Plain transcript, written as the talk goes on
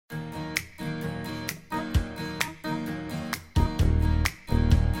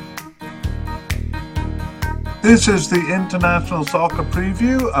This is the International Soccer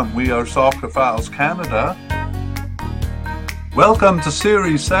Preview, and we are Soccer Files Canada. Welcome to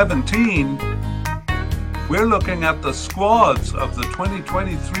Series 17. We're looking at the squads of the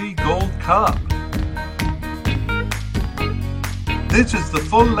 2023 Gold Cup. This is the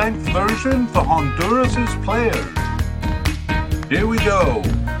full-length version for Honduras' players. Here we go.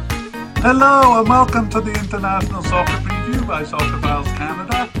 Hello and welcome to the International Soccer Preview by Soccer Files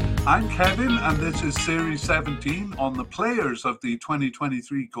Canada. I'm Kevin, and this is Series 17 on the players of the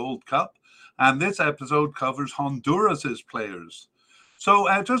 2023 Gold Cup, and this episode covers Honduras' players. So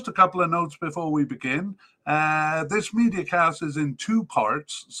just a couple of notes before we begin. This mediacast is in two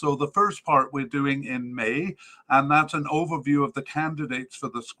parts. So the first part we're doing in May, and that's an overview of the candidates for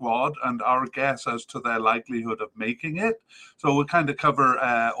the squad and our guess as to their likelihood of making it. So we'll kind of cover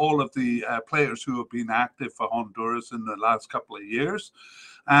all of the players who have been active for Honduras in the last couple of years.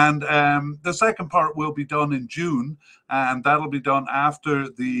 And the second part will be done in June, and that'll be done after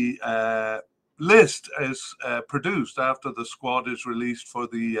the list is produced, after the squad is released for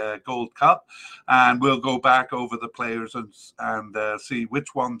the Gold Cup, and we'll go back over the players and see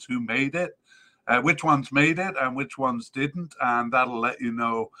which ones made it and which ones didn't, and that'll let you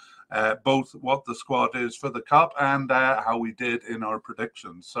know both what the squad is for the cup and how we did in our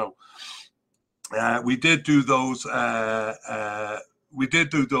predictions. So we did do those. We did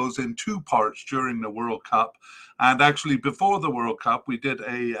do those in two parts during the World Cup. And actually, before the World Cup, we did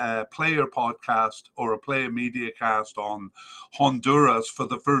a player podcast or a player media cast on Honduras for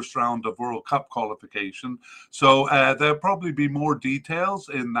the first round of World Cup qualification. So there'll probably be more details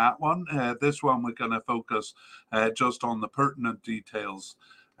in that one. This one, we're going to focus just on the pertinent details.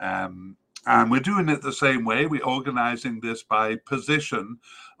 And we're doing it the same way. We're organizing this by position,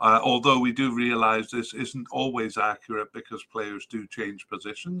 although we do realize this isn't always accurate because players do change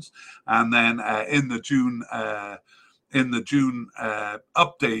positions. And then in the June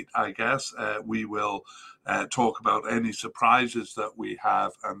update, I guess, we will talk about any surprises that we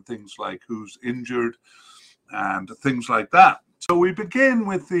have and things like who's injured and things like that. So we begin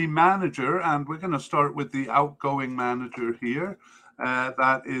with the manager, and we're going to start with the outgoing manager here.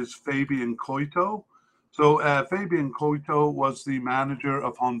 That is Fabian Coito. So Fabian Coito was the manager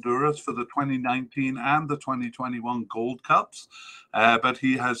of Honduras for the 2019 and the 2021 Gold Cups, but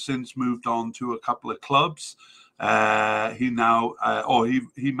he has since moved on to a couple of clubs. He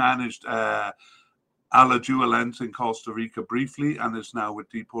managed Alajuelense in Costa Rica briefly, and is now with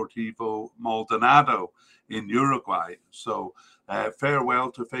Deportivo Maldonado in Uruguay. So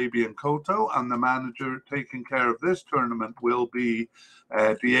farewell to Fabian Coito, and the manager taking care of this tournament will be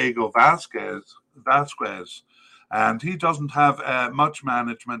Diego Vasquez. And he doesn't have much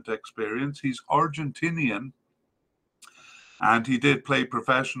management experience. He's Argentinian, and he did play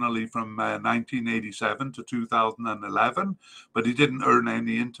professionally from 1987 to 2011, but he didn't earn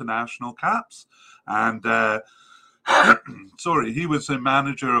any international caps. And he was the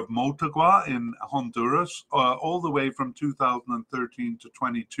manager of Motagua in Honduras all the way from 2013 to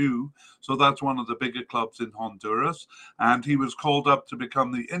 22. So that's one of the bigger clubs in Honduras. And he was called up to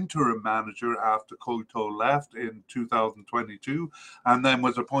become the interim manager after Coito left in 2022, and then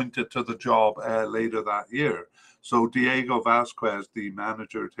was appointed to the job later that year. So Diego Vasquez, the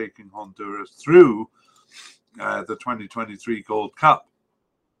manager taking Honduras through the 2023 Gold Cup.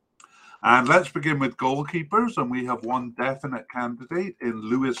 And let's begin with goalkeepers, and we have one definite candidate in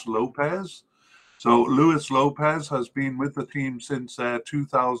Luis Lopez. So Luis Lopez has been with the team since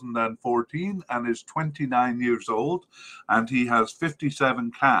 2014 and is 29 years old, and he has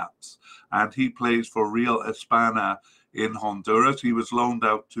 57 caps, and he plays for Real España in Honduras. He was loaned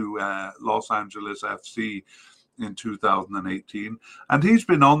out to Los Angeles FC in 2018, and he's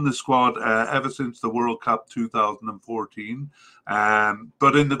been on the squad ever since the World Cup 2014.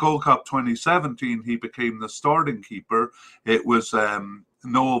 But in the Gold Cup 2017, he became the starting keeper. It was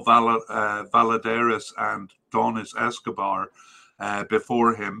Noel Valadares and Donis Escobar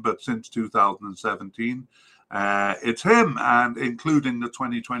before him, but since 2017, it's him, and including the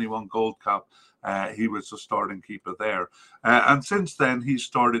 2021 Gold Cup, he was the starting keeper there. And since then, he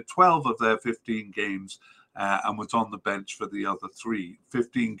started 12 of their 15 games, and was on the bench for the other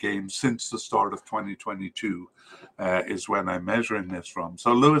 15 games since the start of 2022 is when I'm measuring this from.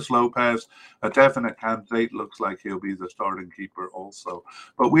 So Luis Lopez, a definite candidate, looks like he'll be the starting keeper also.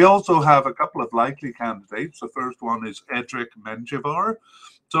 But we also have a couple of likely candidates. The first one is Edric Menjivar.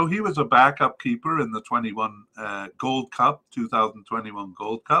 So he was a backup keeper in the 21 Gold Cup, 2021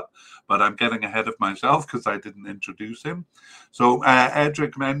 Gold Cup, but I'm getting ahead of myself because I didn't introduce him. So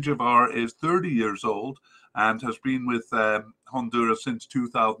Edric Menjivar is 30 years old and has been with Honduras since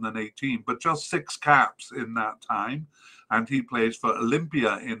 2018, but just 6 caps in that time. And he plays for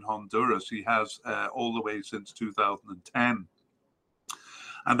Olympia in Honduras. He has all the way since 2010.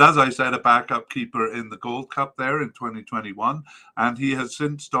 And as I said, a backup keeper in the Gold Cup there in 2021. And he has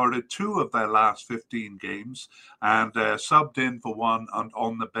since started 2 of their last 15 games and subbed in for 1 and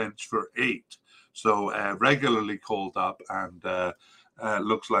on the bench for 8. So regularly called up, and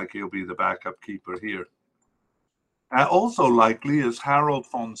looks like he'll be the backup keeper here. Also likely is Harold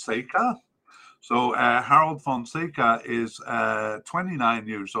Fonseca. So Harold Fonseca is 29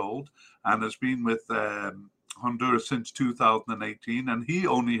 years old and has been with Honduras since 2018, and he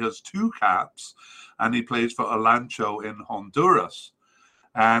only has 2 caps, and he plays for Olancho in Honduras.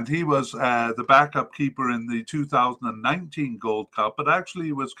 And he was the backup keeper in the 2019 Gold Cup, but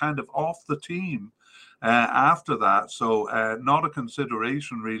actually was kind of off the team after that. So not a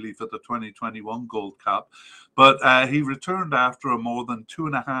consideration really for the 2021 Gold Cup. But he returned after a more than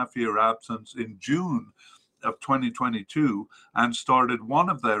 2.5-year absence in June of 2022 and started 1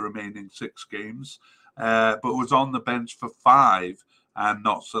 of their remaining 6 games, but was on the bench for 5 and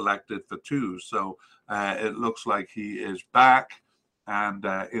not selected for 2. So it looks like he is back and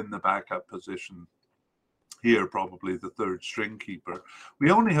in the backup position here, probably the 3rd string keeper.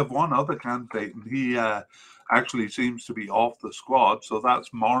 We only have 1 other candidate, and he actually seems to be off the squad. So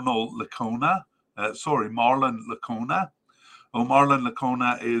that's Marlon Licona. Marlon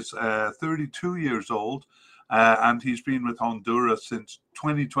Licona is 32 years old, and he's been with Honduras since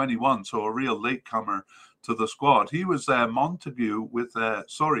 2021. So a real latecomer to the squad. He was Montague with,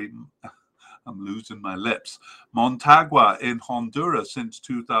 I'm losing my lips, Montagua in Honduras since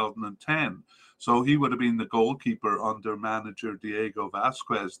 2010. So he would have been the goalkeeper under manager Diego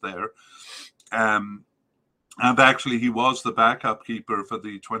Vasquez there. And actually, he was the backup keeper for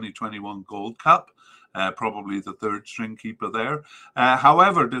the 2021 Gold Cup, probably the 3rd string keeper there.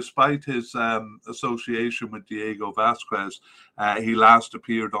 However, despite his association with Diego Vasquez, he last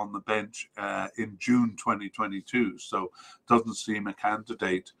appeared on the bench in June 2022. So doesn't seem a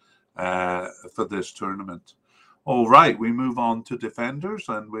candidate for this tournament. All right, we move on to defenders,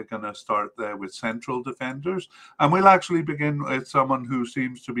 and we're going to start there with central defenders. And we'll actually begin with someone who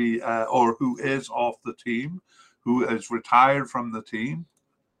seems to be, or who is off the team, who is retired from the team.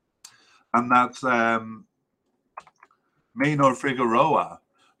 And that's Maynor Figueroa.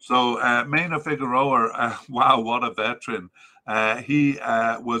 So Maynor Figueroa, wow, what a veteran. He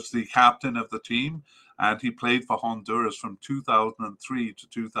was the captain of the team, and he played for Honduras from 2003 to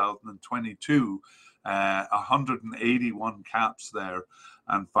 2022. 181 caps there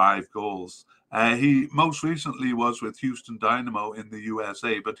and 5 goals. He most recently was with Houston Dynamo in the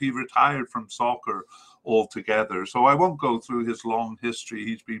USA, but he retired from soccer altogether. So I won't go through his long history.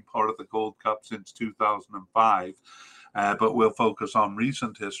 He's been part of the Gold Cup since 2005, but we'll focus on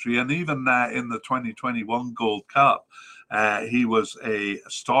recent history. And even in the 2021 Gold Cup, he was a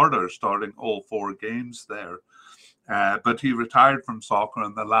starter, starting all 4 games there. But he retired from soccer,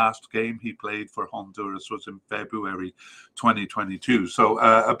 and the last game he played for Honduras was in February 2022. So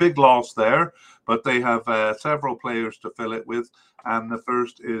a big loss there, but they have several players to fill it with. And the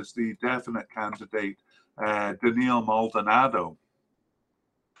first is the definite candidate, Daniel Maldonado.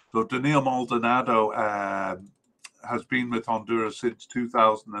 So Daniel Maldonado has been with Honduras since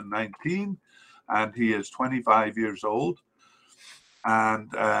 2019, and he is 25 years old.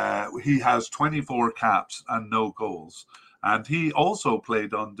 And he has 24 caps and no goals. And he also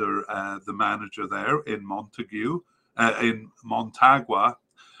played under the manager there in Montagua.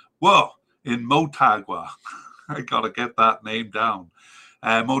 In Motagua. I got to get that name down.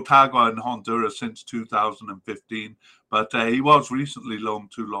 Motagua in Honduras since 2015, but he was recently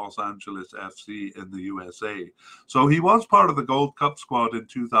loaned to Los Angeles FC in the USA. So he was part of the Gold Cup squad in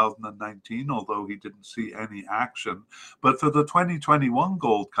 2019, although he didn't see any action. But for the 2021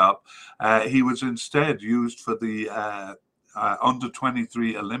 Gold Cup, he was instead used for the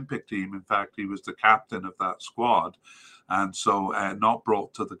under-23 Olympic team. In fact, he was the captain of that squad, and so not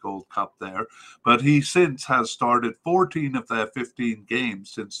brought to the Gold Cup there. But he since has started 14 of their 15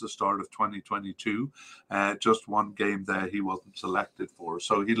 games since the start of 2022. Just 1 game there he wasn't selected for.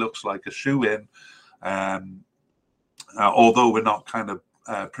 So he looks like a shoe-in, although we're not kind of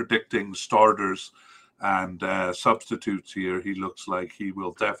predicting starters and substitutes here. He looks like he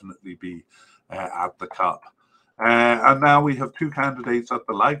will definitely be at the Cup. And now we have 2 candidates at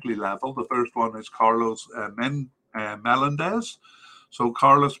the likely level. The first one is Carlos Melendez. So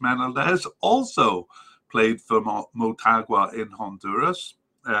Carlos Menendez also played for Motagua in Honduras,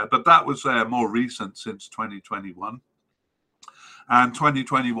 but that was more recent, since 2021. And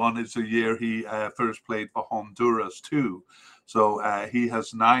 2021 is the year he first played for Honduras too. So he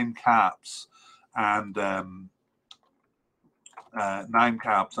has 9 caps and 9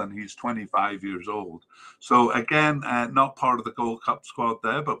 caps, and he's 25 years old. So again, not part of the Gold Cup squad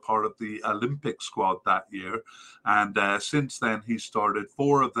there, but part of the Olympic squad that year. And since then, he started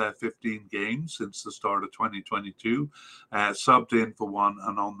 4 of their 15 games since the start of 2022, subbed in for 1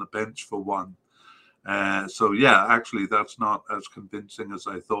 and on the bench for 1. So yeah, actually, that's not as convincing as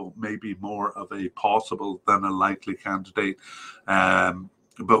I thought. Maybe more of a possible than a likely candidate.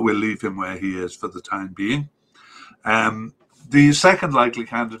 But we'll leave him where he is for the time being. The second likely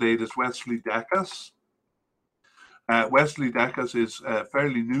candidate is Wesley Decas. Wesley Decas is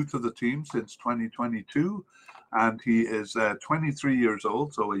fairly new to the team since 2022, and he is 23 years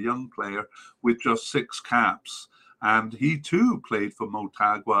old, so a young player with just 6 caps. And he too played for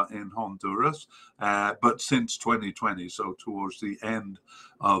Motagua in Honduras, but since 2020, so towards the end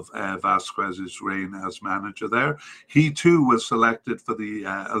of Vasquez's reign as manager there. He too was selected for the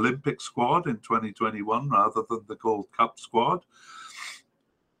Olympic squad in 2021 rather than the Gold Cup squad.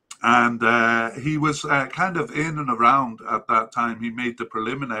 And he was kind of in and around at that time. He made the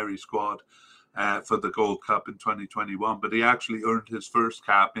preliminary squad for the Gold Cup in 2021, but he actually earned his first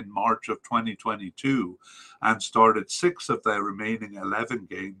cap in March of 2022 and started 6 of their remaining 11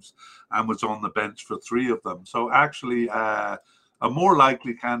 games and was on the bench for 3 of them. So actually a more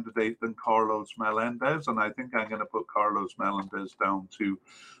likely candidate than Carlos Melendez, and I think I'm going to put Carlos Melendez down to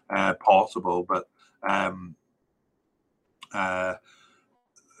possible, but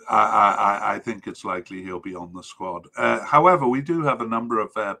I think it's likely he'll be on the squad. However, we do have a number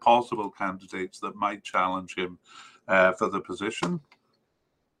of possible candidates that might challenge him for the position.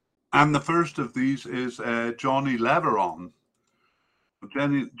 And the first of these is Johnny Leveron.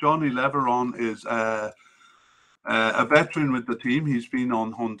 Johnny Leveron is a veteran with the team. He's been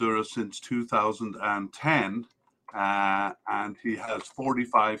on Honduras since 2010, and he has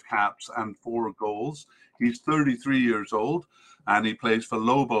 45 caps and 4 goals. He's 33 years old, and he plays for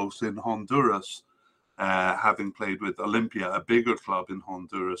Lobos in Honduras, having played with Olimpia, a bigger club in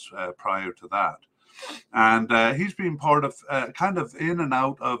Honduras, prior to that. And he's been part of kind of in and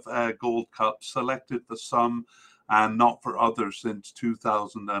out of Gold Cup, selected for some and not for others since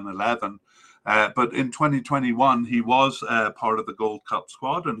 2011. But in 2021, he was part of the Gold Cup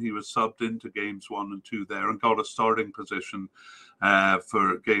squad, and he was subbed into games 1 and 2 there and got a starting position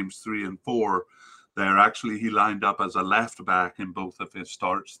for games 3 and 4 there. Actually, he lined up as a left back in both of his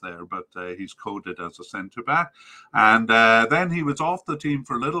starts there, but he's coded as a centre back. And then he was off the team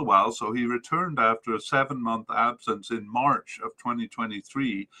for a little while, so he returned after a 7-month absence in March of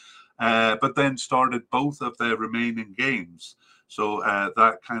 2023, but then started both of their remaining games. So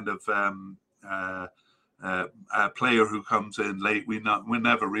that kind of a player who comes in late, we're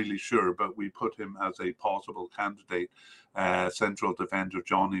never really sure, but we put him as a possible candidate, central defender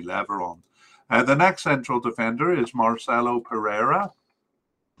Johnny Leveron. The next central defender is Marcelo Pereira.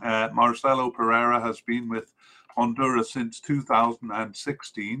 Marcelo Pereira has been with Honduras since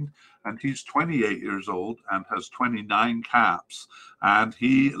 2016, and he's 28 years old and has 29 caps. And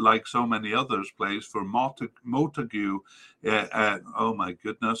he, like so many others, plays for Motagua. Oh my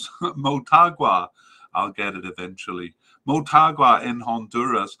goodness, Motagua. I'll get it eventually. Motagua in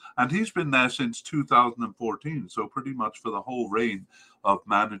Honduras, and he's been there since 2014, so pretty much for the whole reign of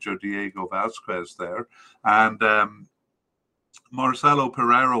manager Diego Vasquez there. And Marcelo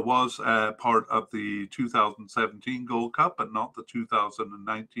Pereira was part of the 2017 Gold Cup, but not the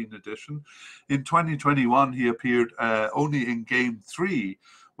 2019 edition. In 2021, he appeared only in Game 3,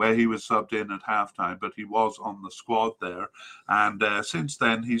 where he was subbed in at halftime, but he was on the squad there. And since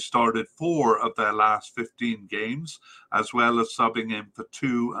then, he started 4 of their last 15 games, as well as subbing in for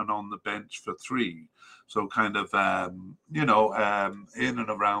 2 and on the bench for 3. So kind of, in and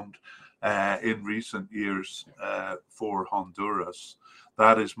around in recent years for Honduras.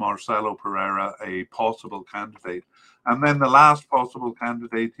 That is Marcelo Pereira, a possible candidate. And then the last possible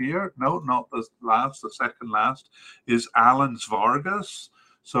candidate here, no, not the last, the second last, is Alan Vargas.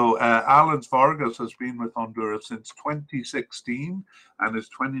 So Alan Vargas has been with Honduras since 2016 and is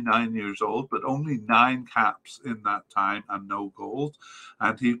 29 years old, but only 9 caps in that time and no goals.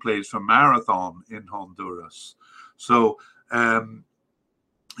 And he plays for Marathon in Honduras. So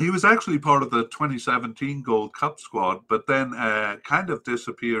he was actually part of the 2017 Gold Cup squad, but then kind of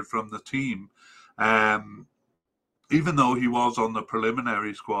disappeared from the team, even though he was on the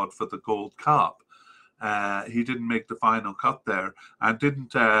preliminary squad for the Gold Cup. He didn't make the final cut there and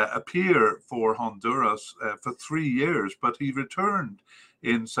didn't appear for Honduras for 3 years, but he returned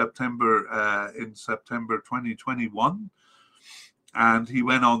in September 2021, and he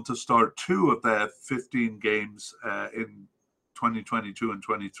went on to start 2 of their 15 games in 2022 and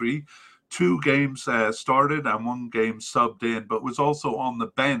 23. 2 games started and 1 game subbed in, but was also on the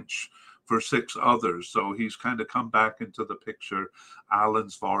bench for 6 others. So he's kind of come back into the picture.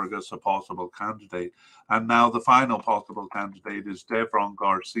 Alens Vargas, a possible candidate. And now the final possible candidate is Devron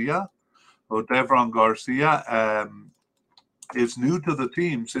Garcia. So Devron Garcia is new to the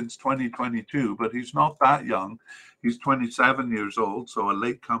team since 2022, but he's not that young. He's 27 years old, so a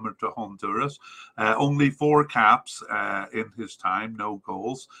latecomer to Honduras. Only 4 caps in his time, no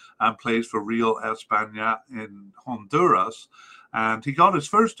goals, and plays for Real España in Honduras. And he got his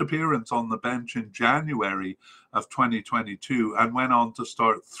first appearance on the bench in January of 2022 and went on to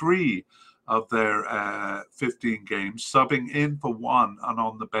start 3 of their 15 games, subbing in for 1 and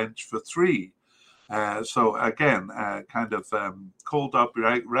on the bench for 3. So again, kind of called up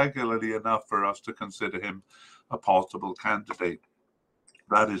regularly enough for us to consider him a possible candidate.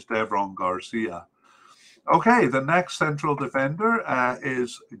 That is Devron Garcia. Okay, the next central defender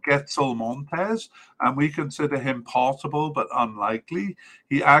is Getzel Montes, and we consider him possible but unlikely.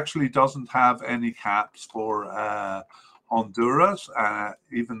 He actually doesn't have any caps for Honduras,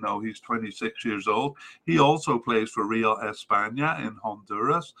 even though he's 26 years old. He also plays for Real España in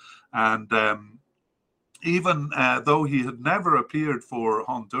Honduras, and even though he had never appeared for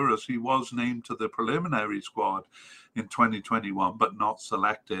Honduras, he was named to the preliminary squad in 2021, but not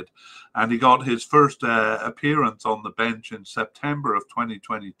selected. And he got his first appearance on the bench in September of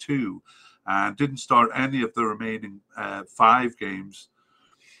 2022 and didn't start any of the remaining 5 games,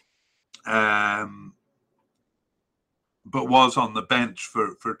 but was on the bench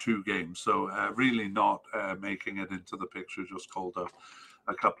for 2 games. So really not making it into the picture, just called up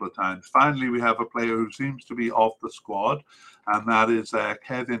a couple of times. Finally, we have a player who seems to be off the squad, and that is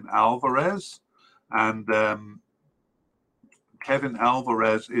Kevin Alvarez. And Kevin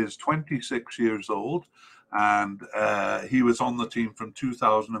Alvarez is 26 years old, and he was on the team from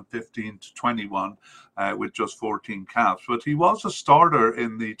 2015 to 21 with just 14 caps. But he was a starter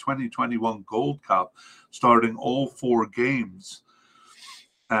in the 2021 Gold Cup, starting all 4 games.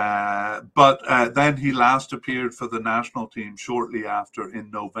 But then he last appeared for the national team shortly after in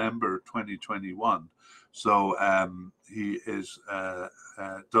November 2021. So he is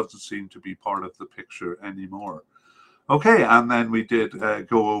doesn't seem to be part of the picture anymore. Okay, and then we did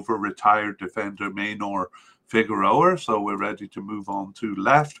go over retired defender Maynor Figueroa. So we're ready to move on to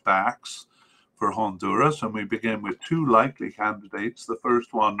left backs for Honduras. And we begin with 2 likely candidates. The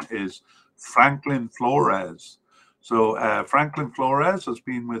first one is Franklin Flores. So Franklin Flores has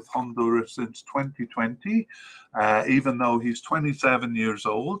been with Honduras since 2020, even though he's 27 years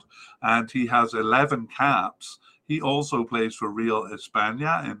old and he has 11 caps. He also plays for Real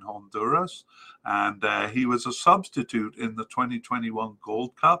España in Honduras, and he was a substitute in the 2021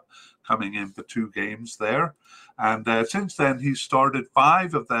 Gold Cup, coming in for 2 games there. And since then, he started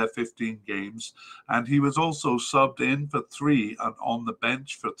 5 of their 15 games, and he was also subbed in for 3 and on the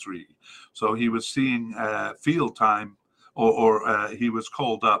bench for 3. So he was seeing field time, or he was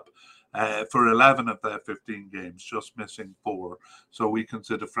called up for 11 of their 15 games, just missing 4. So we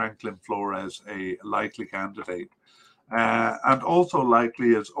consider Franklin Flores a likely candidate. And also likely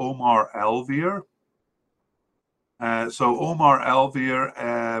is Omar Elvier. So Omar Elvier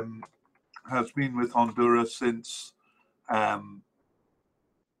has been with Honduras since, sorry,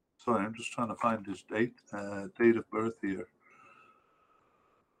 I'm just trying to find his date of birth here.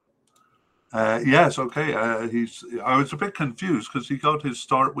 Yes, okay. I was a bit confused because he got his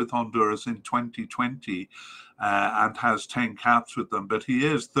start with Honduras in 2020 and has 10 caps with them, but he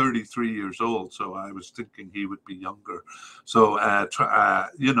is 33 years old, so I was thinking he would be younger. So,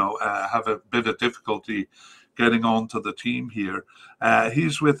 have a bit of difficulty getting onto the team here.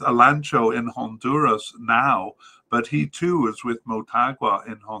 He's with Alancho in Honduras now, but he too is with Motagua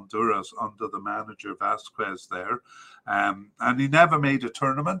in Honduras under the manager Vasquez there. And he never made a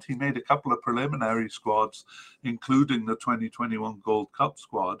tournament. He made a couple of preliminary squads, including the 2021 Gold Cup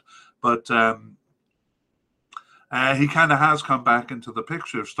squad. But he kind of has come back into the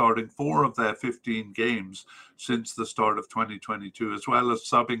picture, starting 4 of their 15 games since the start of 2022, as well as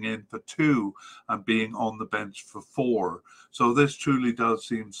subbing in for 2 and being on the bench for 4. So this truly does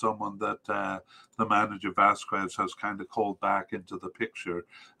seem someone that the manager Vasquez has kind of called back into the picture.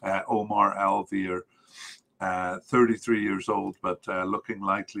 Omar Elvier, 33 years old, but looking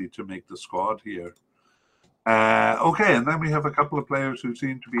likely to make the squad here. Okay, and then we have a couple of players who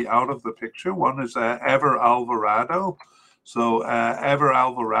seem to be out of the picture. One is Ever Alvarado. So Ever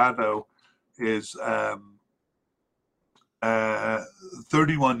Alvarado is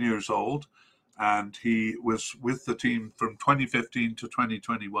 31 years old, and he was with the team from 2015 to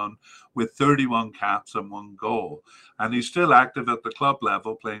 2021 with 31 caps and 1 goal. And he's still active at the club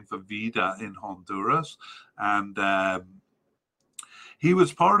level, playing for Vida in Honduras. And he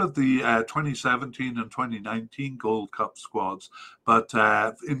was part of the 2017 and 2019 Gold Cup squads, but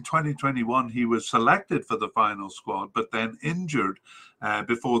in 2021 he was selected for the final squad, but then injured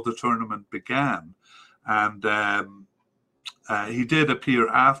before the tournament began. And he did appear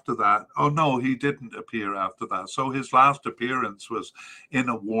after that. Oh, no, he didn't appear after that. So his last appearance was in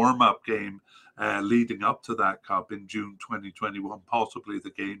a warm-up game leading up to that cup in June 2021, possibly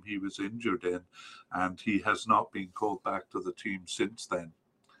the game he was injured in, and he has not been called back to the team since then.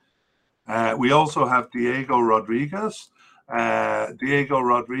 We also have Diego Rodriguez. Diego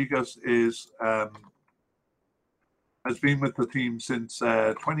Rodriguez has been with the team since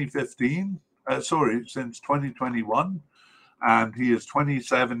 2015. Since 2021. And he is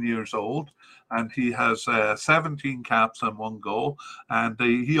 27 years old, and he has 17 caps and 1 goal. And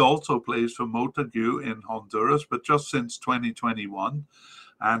he also plays for Montague in Honduras, but just since 2021.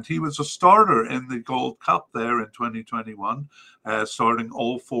 And he was a starter in the Gold Cup there in 2021, starting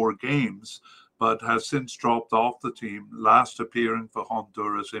all 4 games, but has since dropped off the team, last appearing for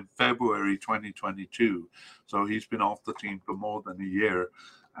Honduras in February 2022. So he's been off the team for more than a year,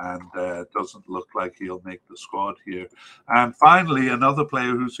 and doesn't look like he'll make the squad here. And finally, another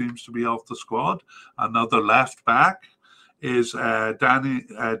player who seems to be off the squad, another left back, is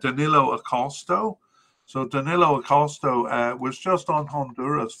Danilo Acosta. So Danilo Acosta was just on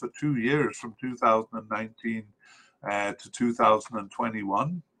Honduras for 2 years, from 2019 to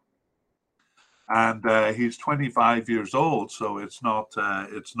 2021. And he's 25 years old, so it's not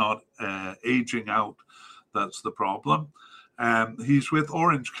aging out that's the problem. He's with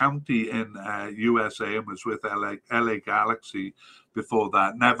Orange County in USA, and was with LA Galaxy before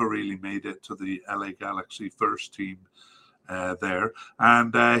that. Never really made it to the LA Galaxy first team there.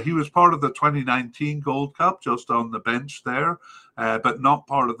 And he was part of the 2019 Gold Cup, just on the bench there, but not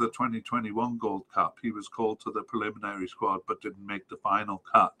part of the 2021 Gold Cup. He was called to the preliminary squad, but didn't make the final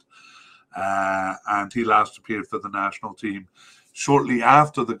cut. And he last appeared for the national team shortly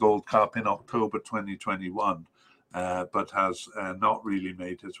after the Gold Cup in October 2021. But has not really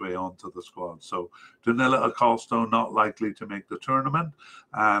made his way onto the squad. So Danilo Acosta not likely to make the tournament,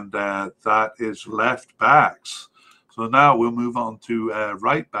 and that is left backs. So now we'll move on to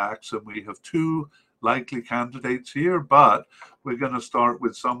right backs, and we have 2 likely candidates here, but we're going to start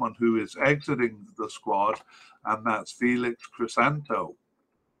with someone who is exiting the squad, and that's Felix Crisanto.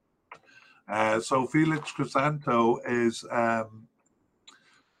 So Felix Crisanto is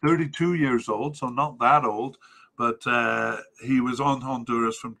 32 years old, so not that old, but he was on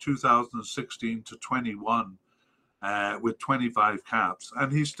Honduras from 2016 to 21 with 25 caps.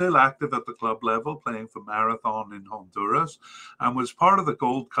 And he's still active at the club level, playing for Marathon in Honduras, and was part of the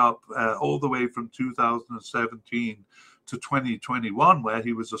Gold Cup all the way from 2017 to 2021, where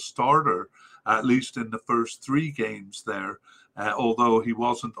he was a starter, at least in the first 3 games there, although he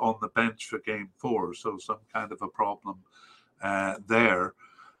wasn't on the bench for game 4, so some kind of a problem there.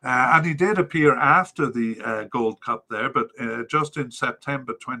 And he did appear after the Gold Cup there, but just in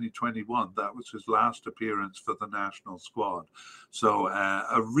September 2021, that was his last appearance for the national squad. So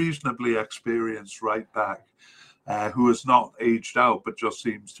a reasonably experienced right back who has not aged out, but just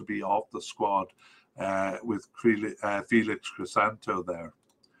seems to be off the squad with Felix Crisanto there.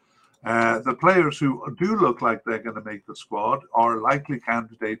 The players who do look like they're going to make the squad are likely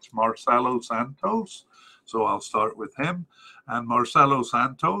candidates Marcelo Santos. So I'll start with him. And Marcelo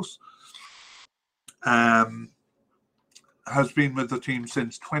Santos has been with the team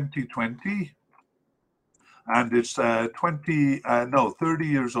since 2020, and is 30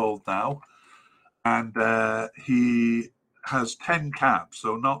 years old now. And he has 10 caps,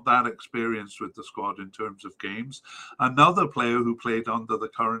 so not that experienced with the squad in terms of games. Another player who played under the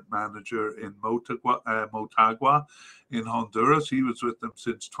current manager in Motagua in Honduras, he was with them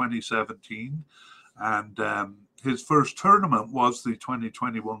since 2017. And his first tournament was the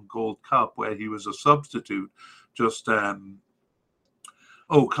 2021 Gold Cup, where he was a substitute, just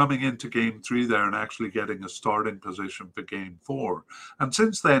coming into game 3 there and actually getting a starting position for game 4. And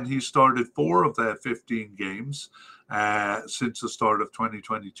since then, he started 4 of their 15 games since the start of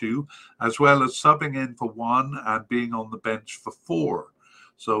 2022, as well as subbing in for 1 and being on the bench for 4.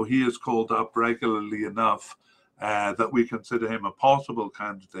 So he is called up regularly enough that we consider him a possible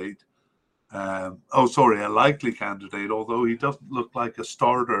candidate a likely candidate, although he doesn't look like a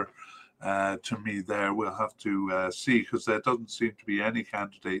starter to me there. We'll have to see, because there doesn't seem to be any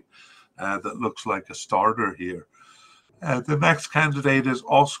candidate that looks like a starter here. The next candidate is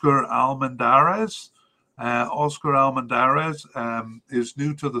Oscar Almendarez. Oscar Almendarez is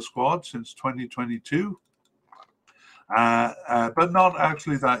new to the squad since 2022, but not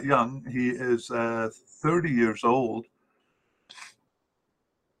actually that young. He is 30 years old,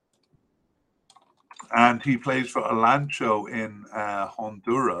 and he plays for Alancho in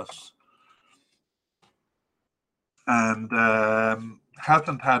Honduras, and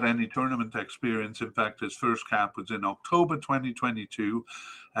hasn't had any tournament experience. In fact, his first cap was in October 2022,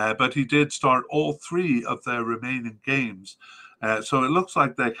 but he did start all three of their remaining games. So it looks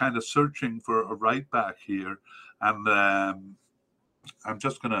like they're kind of searching for a right back here. And I'm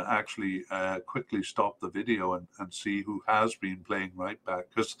just going to actually quickly stop the video and see who has been playing right back,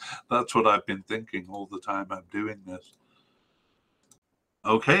 because that's what I've been thinking all the time I'm doing this.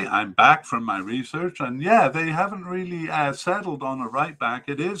 Okay, I'm back from my research, and yeah, they haven't really settled on a right back.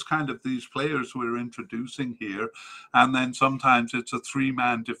 It is kind of these players we're introducing here, and then sometimes it's a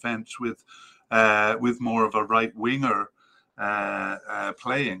three-man defense with more of a right winger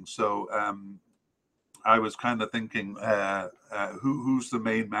playing. So I was kind of thinking, who's the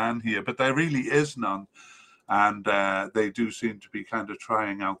main man here? But there really is none, and they do seem to be kind of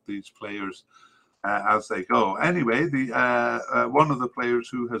trying out these players as they go. Anyway, the one of the players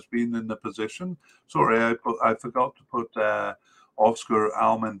who has been in the position. Sorry, I forgot to put Oscar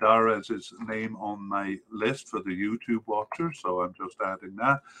Almendarez's name on my list for the YouTube watchers, so I'm just adding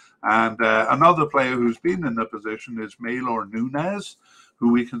that. And another player who's been in the position is Maylor Nunez,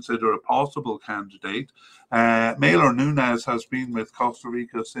 who we consider a possible candidate. Maylor Nunez has been with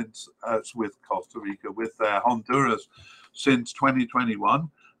Honduras since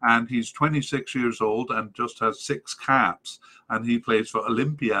 2021. And he's 26 years old and just has 6 caps. And he plays for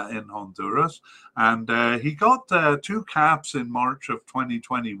Olympia in Honduras. And he got 2 caps in March of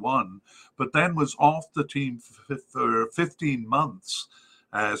 2021, but then was off the team for 15 months.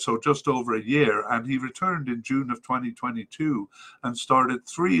 So just over a year. And he returned in June of 2022 and started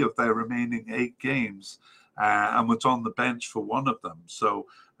 3 of their remaining 8 games and was on the bench for 1 of them. So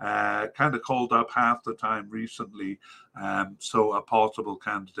kind of called up half the time recently. So a possible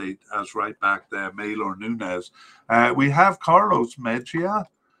candidate as right back there, Maylor Nunez. We have Carlos Mejia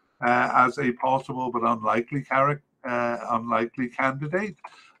as a possible but unlikely candidate.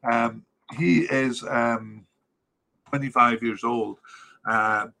 He is 25 years old,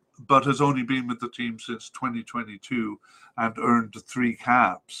 but has only been with the team since 2022 and earned 3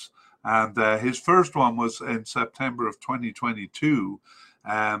 caps. And his first one was in September of 2022.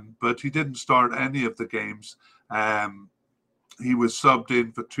 But he didn't start any of the games. He was subbed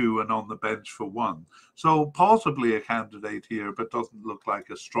in for 2 and on the bench for 1. So possibly a candidate here, but doesn't look like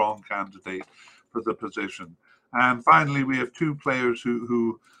a strong candidate for the position. And finally, we have 2 players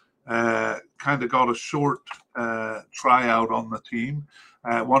who kind of got a short tryout on the team.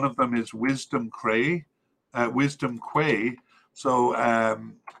 One of them is Wisdom Quay. So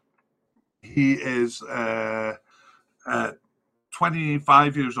he is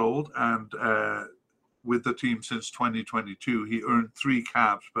 25 years old and with the team since 2022. He earned 3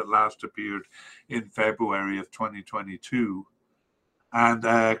 caps, but last appeared in February of 2022.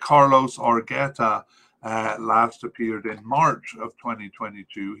 And Carlos Argueta last appeared in March of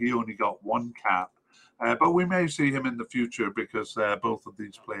 2022. He only got 1 cap, but we may see him in the future because both of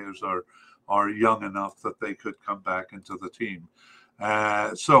these players are young enough that they could come back into the team.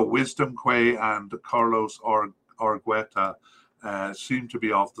 So Wisdom Quay and Carlos Argueta seem to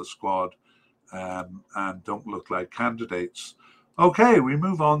be off the squad and don't look like candidates. Okay, we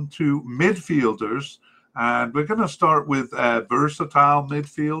move on to midfielders, and we're going to start with versatile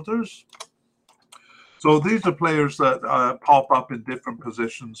midfielders. So these are players that pop up in different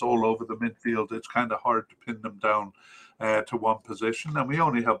positions all over the midfield. It's kind of hard to pin them down to one position, and we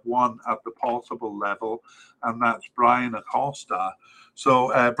only have one at the possible level, and that's Brian Acosta.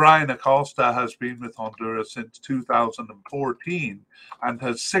 So Brian Acosta has been with Honduras since 2014 and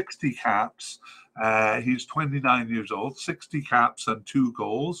has 60 caps. He's 29 years old, 60 caps and 2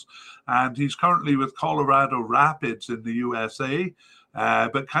 goals. And he's currently with Colorado Rapids in the USA,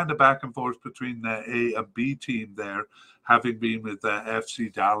 but kind of back and forth between the A and B team there, having been with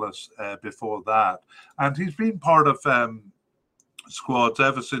FC Dallas before that. And he's been part of squads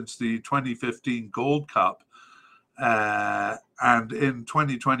ever since the 2015 Gold Cup. And in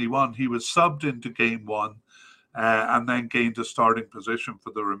 2021, he was subbed into game 1 and then gained a starting position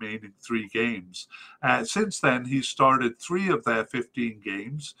for the remaining 3 games. Since then, he started 3 of their 15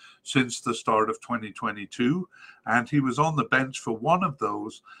 games since the start of 2022, and he was on the bench for 1 of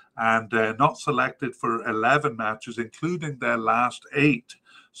those and not selected for 11 matches, including their last 8.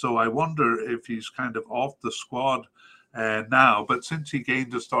 So I wonder if he's kind of off the squad now, but since he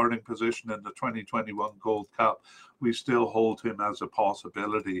gained a starting position in the 2021 Gold Cup, we still hold him as a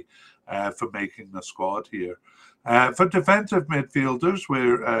possibility for making the squad here. For defensive midfielders,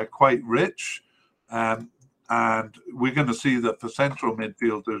 we're quite rich, and we're going to see that for central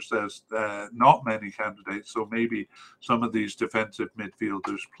midfielders, there's not many candidates, so maybe some of these defensive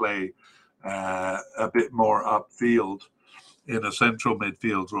midfielders play a bit more upfield in a central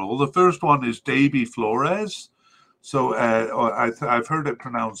midfield role. The first one is Davy Flores. So I've heard it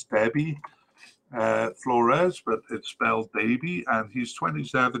pronounced Debbie Flores, but it's spelled Davy, and he's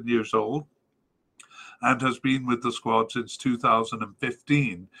 27 years old and has been with the squad since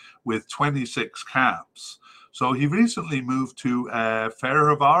 2015 with 26 caps. So he recently moved to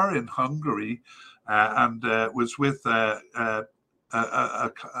Fehérvár in Hungary and was with a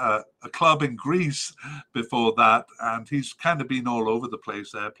club in Greece before that, and he's kind of been all over the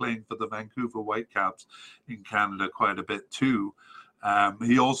place playing for the Vancouver Whitecaps in Canada quite a bit too.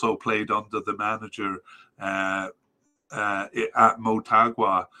 He also played under the manager at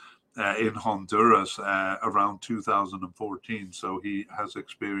Motagua in Honduras around 2014, so he has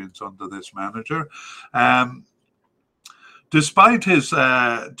experience under this manager. Despite his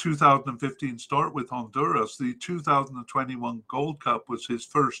 2015 start with Honduras, the 2021 Gold Cup was his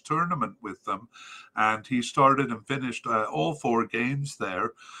first tournament with them, and he started and finished all 4 games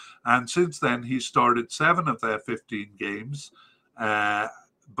there. And since then, he started 7 of their 15 games,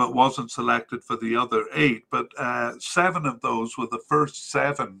 but wasn't selected for the other 8. But 7 of those were the first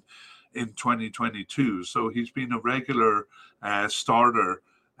 7 in 2022. So he's been a regular starter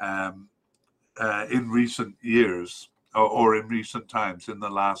in recent years. Or in recent times, in the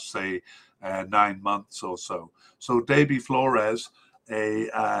last, say, 9 months or so. So Davy Flores,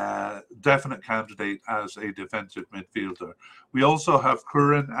 a definite candidate as a defensive midfielder. We also have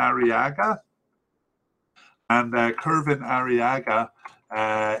Curvin Arriaga. And Curvin Arriaga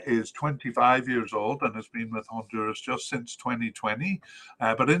is 25 years old and has been with Honduras just since 2020.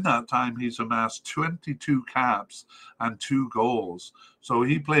 But in that time, he's amassed 22 caps and 2 goals. So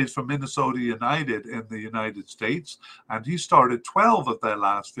he plays for Minnesota United in the United States, and he started 12 of their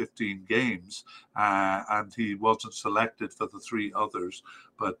last 15 games, and he wasn't selected for the 3 others.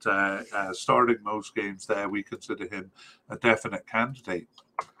 But starting most games there, we consider him a definite candidate.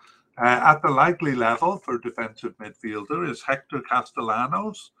 At the likely level for defensive midfielder is Hector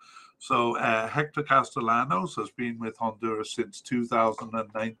Castellanos. So Hector Castellanos has been with Honduras since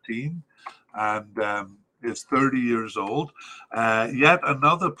 2019 and is 30 years old. Yet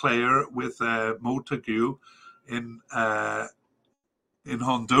another player with Motagua in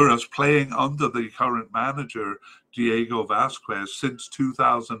Honduras, playing under the current manager, Diego Vasquez, since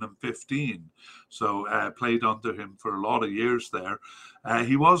 2015. So played under him for a lot of years there.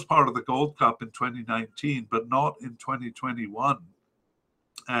 He was part of the Gold Cup in 2019, but not in 2021,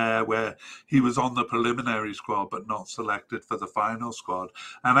 where he was on the preliminary squad, but not selected for the final squad.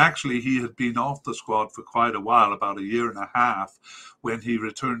 And actually, he had been off the squad for quite a while, about a year and a half, when he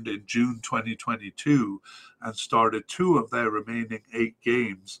returned in June 2022 and started 2 of their remaining 8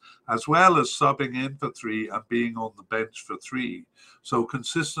 games, as well as subbing in for 3 and being on the bench for 3. So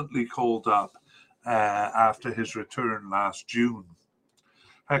consistently called up after his return last June.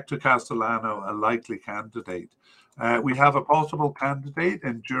 Hector Castellano, a likely candidate. We have a possible candidate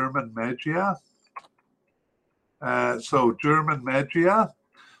in German Mejia. So German Mejia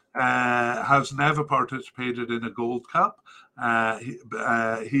has never participated in a Gold Cup. He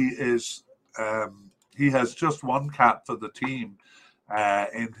has just 1 cap for the team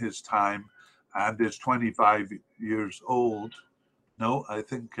in his time and is 25 years old. No, I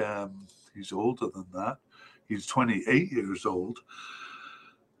think he's older than that. He's 28 years old.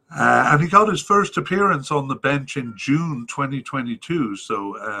 And he got his first appearance on the bench in June 2022.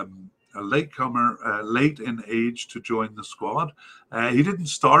 So a latecomer, late in age to join the squad. He didn't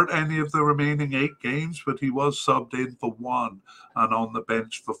start any of the remaining 8 games, but he was subbed in for 1 and on the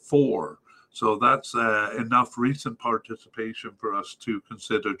bench for 4. So that's enough recent participation for us to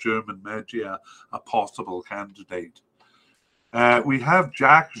consider German Mejia a possible candidate. We have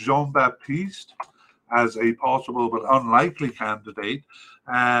Jacques Jean-Baptiste as a possible but unlikely candidate.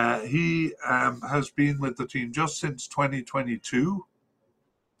 He has been with the team just since 2022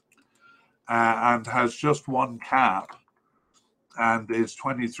 and has just 1 cap. and is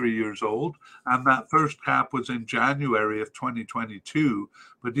 23 years old. And that first cap was in January of 2022,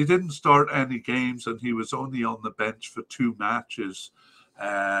 but he didn't start any games, and he was only on the bench for 2 matches.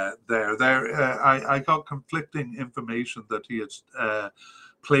 I got conflicting information that he had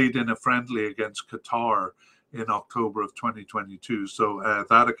played in a friendly against Qatar in October of 2022. So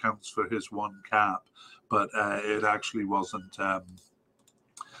that accounts for his 1 cap, but it actually wasn't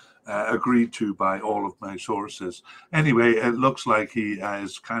agreed to by all of my sources. Anyway, it looks like he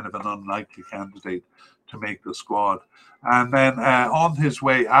is kind of an unlikely candidate to make the squad. And then on his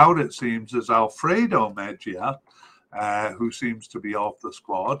way out, it seems, is Alfredo Mejia, who seems to be off the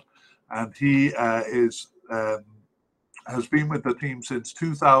squad. And he has been with the team since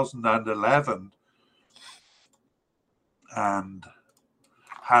 2011 and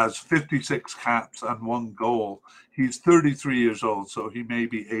has 56 caps and 1 goal. He's 33 years old, so he may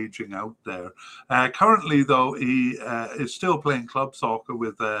be aging out there. Currently, though, he is still playing club soccer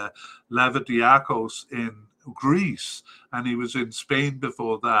with Levadiakos in Greece, and he was in Spain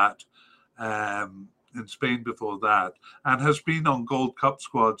before that. And has been on Gold Cup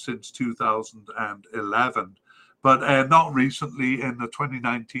squad since 2011. But not recently in the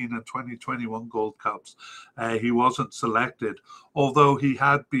 2019 and 2021 Gold Cups. He wasn't selected, although he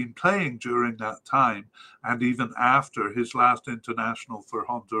had been playing during that time and even after. His last international for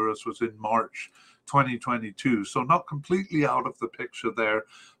Honduras was in March 2022. So not completely out of the picture there,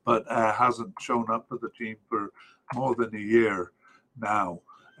 but hasn't shown up for the team for more than a year now.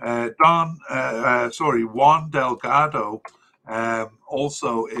 Juan Delgado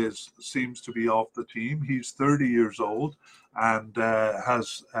also seems to be off the team. He's 30 years old and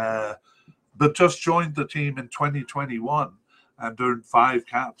but just joined the team in 2021 and earned 5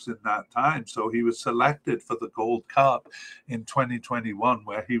 caps in that time. So he was selected for the Gold Cup in 2021,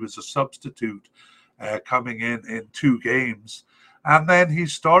 where he was a substitute coming in 2 games. And then he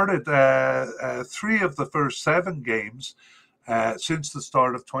started 3 of the first 7 games since the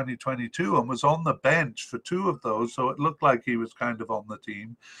start of 2022 and was on the bench for 2 of those. So it looked like he was kind of on the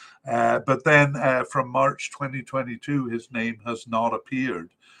team. But then from March 2022, his name has not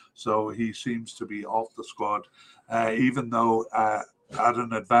appeared. So he seems to be off the squad, even though at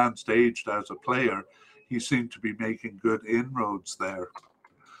an advanced age as a player, he seemed to be making good inroads there.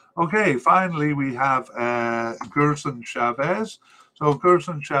 Okay, finally, we have Gerson Chavez. So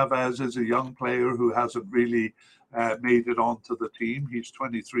Gerson Chavez is a young player who hasn't really made it onto the team. He's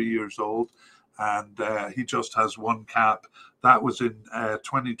 23 years old, and he just has 1 cap. That was in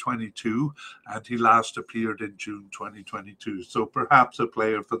 2022, and he last appeared in June 2022. So perhaps a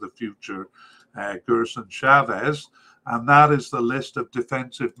player for the future, Gerson Chavez. And that is the list of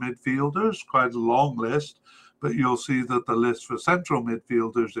defensive midfielders, quite a long list, but you'll see that the list for central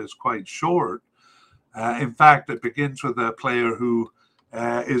midfielders is quite short. In fact, it begins with a player who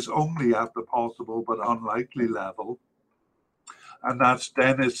is only at the possible but unlikely level, and that's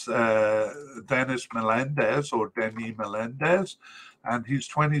Denis Melendez, or Denis Melendez, and he's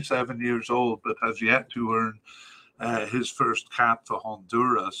 27 years old but has yet to earn his first cap for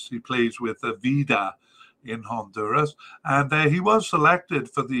Honduras. He plays with Vida in Honduras, and he was selected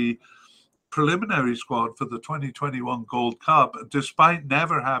for the preliminary squad for the 2021 Gold Cup, despite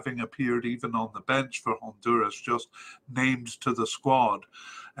never having appeared even on the bench for Honduras, just named to the squad.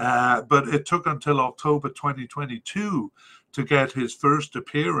 But it took until October 2022 to get his first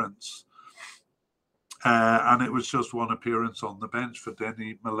appearance. And it was just 1 appearance on the bench for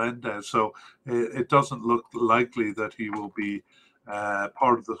Denis Melendez. So it doesn't look likely that he will be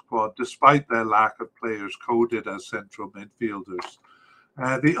part of the squad, despite their lack of players coded as central midfielders.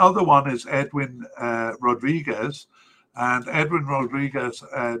 The other one is Edwin Rodriguez, and Edwin Rodriguez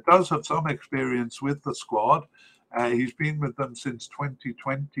does have some experience with the squad. He's been with them since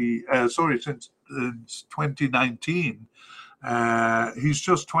 2019. He's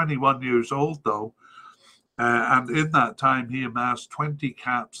just 21 years old, though, and in that time he amassed 20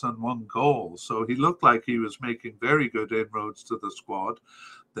 caps and 1 goal. So he looked like he was making very good inroads to the squad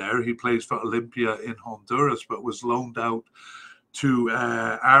there. He plays for Olympia in Honduras, but was loaned out to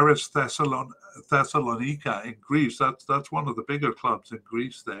Aris Thessalonica in Greece. That's one of the bigger clubs in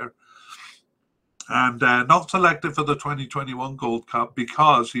Greece there. And not selected for the 2021 Gold Cup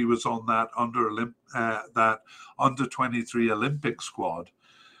because he was on that under 23 Olympic squad.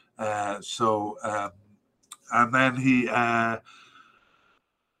 And then he,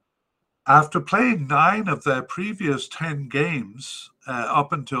 after playing 9 of their previous 10 games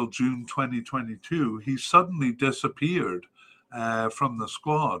up until June 2022, he suddenly disappeared from the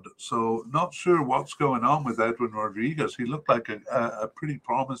squad. So not sure what's going on with Edwin Rodriguez. He looked like a pretty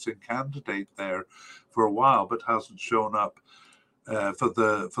promising candidate there for a while, but hasn't shown up for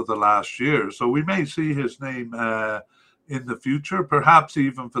the last year. So we may see his name in the future, perhaps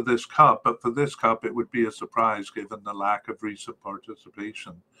even for this cup. But for this cup, it would be a surprise given the lack of recent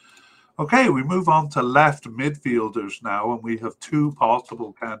participation. Okay, we move on to left midfielders now, and we have two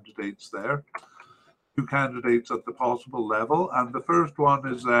possible candidates there. Two candidates at the possible level, and the first one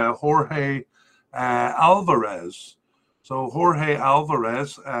is Jorge Alvarez. So Jorge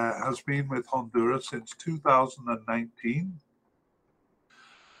Alvarez has been with Honduras since 2019,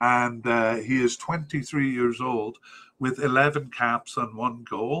 and he is 23 years old with 11 caps and 1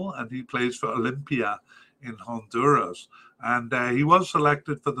 goal, and he plays for Olympia in Honduras. And he was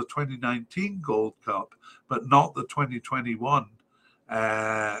selected for the 2019 Gold Cup, but not the 2021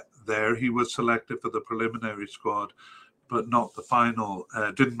 there. He was selected for the preliminary squad, but not the final,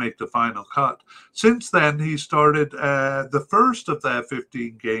 didn't make the final cut. Since then, he started the first of their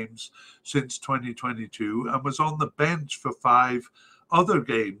 15 games since 2022 and was on the bench for 5 other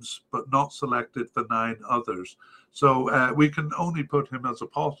games, but not selected for 9 others. So we can only put him as a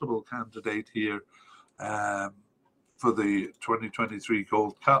possible candidate here for the 2023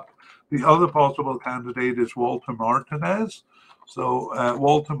 Gold Cup. The other possible candidate is Walter Martinez. So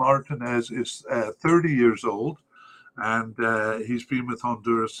Walter Martinez is 30 years old, and he's been with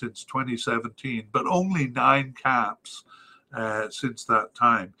Honduras since 2017, but only 9 caps since that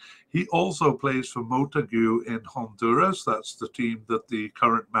time. He also plays for Montague in Honduras. That's the team that the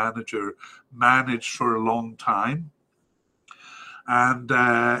current manager managed for a long time. And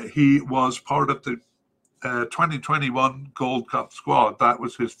he was part of the 2021 Gold Cup squad. That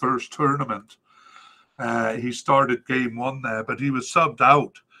was his first tournament. He started game 1 there, but he was subbed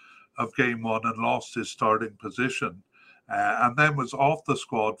out of game 1 and lost his starting position, and then was off the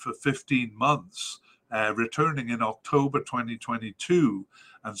squad for 15 months, returning in October 2022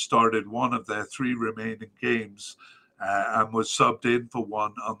 and started one of their 3 remaining games, and was subbed in for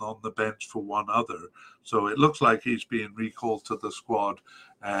 1 and on the bench for 1 other. So it looks like he's being recalled to the squad,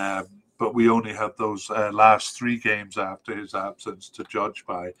 but we only have those last 3 games after his absence to judge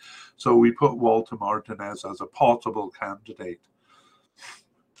by. So we put Walter Martinez as a possible candidate.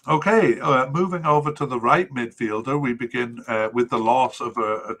 Okay, moving over to the right midfielder, we begin with the loss of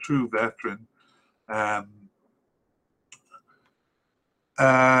a true veteran. I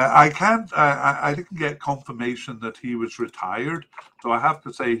didn't get confirmation that he was retired, so I have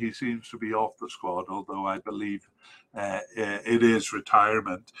to say he seems to be off the squad, although I believe it is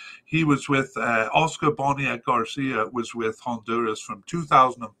retirement. He was with Oscar Boniek Garcia was with Honduras from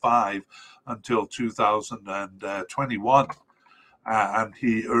 2005 until 2021, and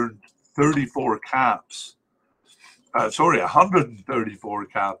he earned 34 caps. 134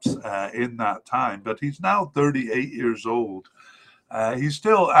 caps in that time, but he's now 38 years old. He's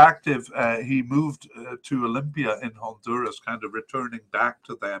still active. He moved to Olympia in Honduras, kind of returning back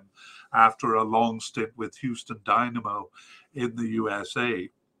to them after a long stint with Houston Dynamo in the USA.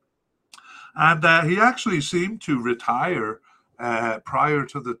 And he actually seemed to retire prior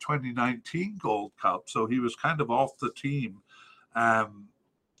to the 2019 Gold Cup. So he was kind of off the team and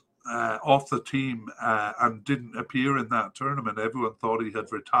didn't appear in that tournament. Everyone thought he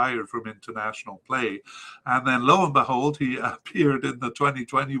had retired from international play. And then lo and behold, he appeared in the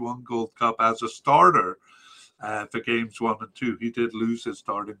 2021 Gold Cup as a starter for games 1 and 2. He did lose his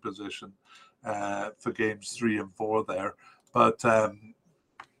starting position for games 3 and 4 there.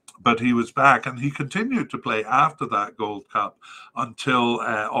 But he was back, and he continued to play after that Gold Cup until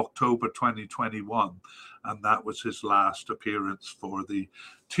October 2021. And that was his last appearance for the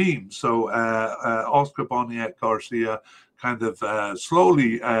team. So Oscar Boniek Garcia kind of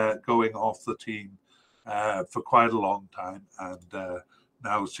slowly going off the team for quite a long time, and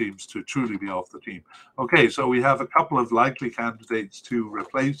now seems to truly be off the team. Okay, so we have a couple of likely candidates to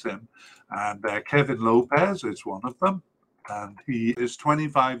replace him, and Kevin Lopez is one of them. And he is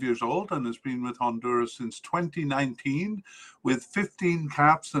 25 years old and has been with Honduras since 2019 with 15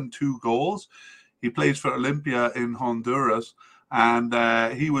 caps and 2 goals. He plays for Olympia in Honduras, and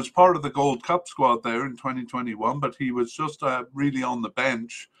he was part of the Gold Cup squad there in 2021, but he was just really on the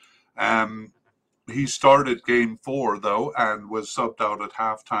bench. He started game 4, though, and was subbed out at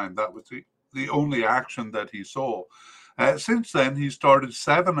halftime. That was the only action that he saw. Since then, he started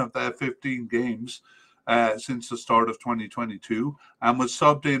 7 of their 15 games since the start of 2022 and was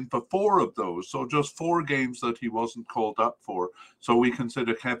subbed in for 4 of those. So just 4 games that he wasn't called up for. So we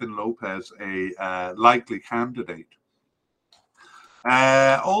consider Kevin Lopez a likely candidate.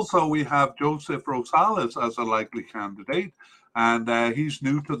 Also, we have Joseph Rosales as a likely candidate, and he's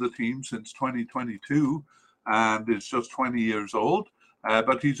new to the team since 2022 and is just 20 years old.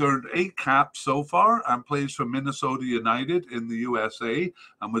 But he's earned 8 caps so far and plays for Minnesota United in the USA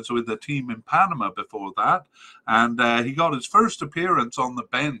and was with a team in Panama before that. And he got his first appearance on the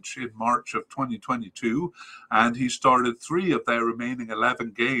bench in March of 2022, and he started 3 of their remaining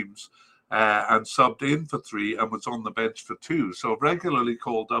 11 games and subbed in for 3 and was on the bench for 2. So regularly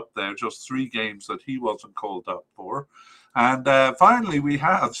called up there, just 3 games that he wasn't called up for. And finally, we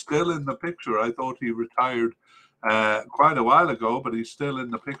have still in the picture, I thought he retired quite a while ago, but he's still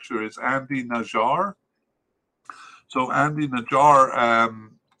in the picture, is Andy Najjar. So Andy Najjar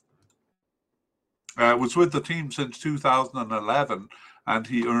was with the team since 2011, and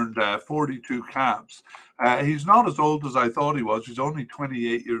he earned 42 caps. He's not as old as I thought he was. He's only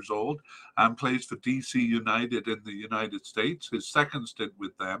 28 years old and plays for DC United in the United States, his second stint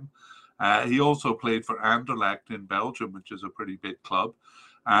with them. He also played for Anderlecht in Belgium, which is a pretty big club,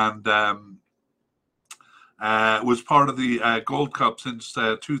 and was part of the Gold Cup since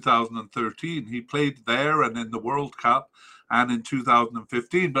 2013. He played there and in the World Cup and in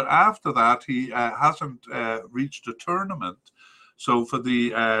 2015. But after that, he hasn't reached a tournament. So for the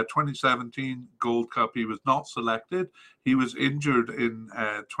 2017 Gold Cup, he was not selected. He was injured in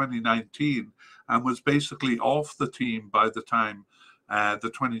 2019 and was basically off the team by the time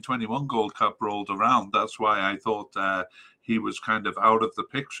the 2021 Gold Cup rolled around. That's why I thought he was kind of out of the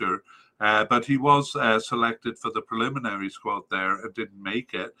picture. But he was selected for the preliminary squad there and didn't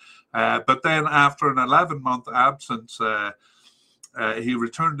make it. But then after an 11-month absence, he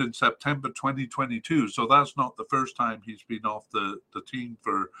returned in September 2022. So that's not the first time he's been off the team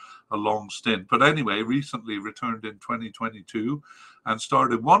for a long stint. But anyway, recently returned in 2022 and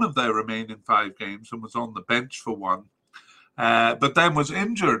started one of their remaining 5 games and was on the bench for 1. But then was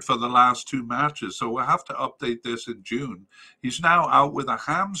injured for the last 2 matches. So we'll have to update this in June. He's now out with a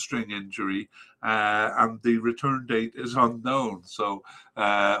hamstring injury, and the return date is unknown. So,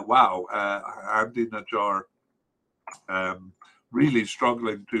 wow, Andy Najjar really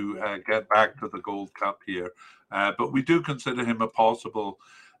struggling to get back to the Gold Cup here. But we do consider him a possible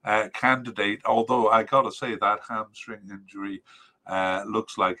candidate, although I got to say that hamstring injury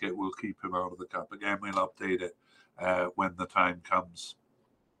looks like it will keep him out of the Cup. Again, we'll update it when the time comes.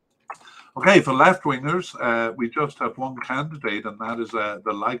 Okay, for left wingers, we just have one candidate, and that is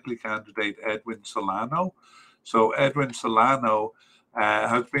the likely candidate, Edwin Solano. So Edwin Solano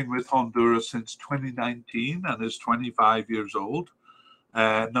has been with Honduras since 2019 and is 25 years old.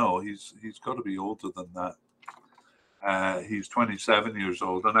 No, he's got to be older than that. He's 27 years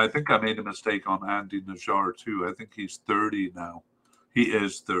old, and I think I made a mistake on Andy Najjar too. I think he's 30 now. He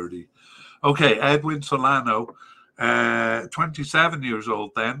is 30. Okay, Edwin Solano. 27 years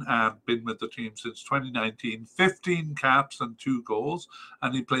old then, and been with the team since 2019, 15 caps and 2 goals,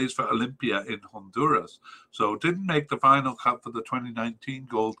 and he plays for Olympia in Honduras. So didn't make the final cut for the 2019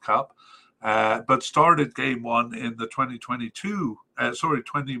 Gold Cup, but started game 1 in the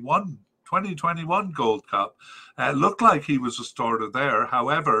 2021 Gold Cup. Looked like he was a starter there.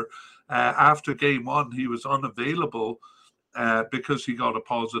 However, after game 1, he was unavailable because he got a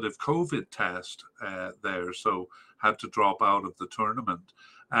positive COVID test there, so had to drop out of the tournament.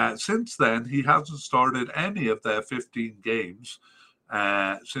 Since then, he hasn't started any of their 15 games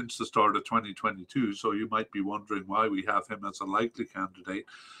since the start of 2022, so you might be wondering why we have him as a likely candidate.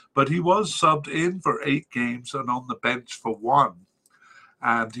 But he was subbed in for 8 games and on the bench for 1,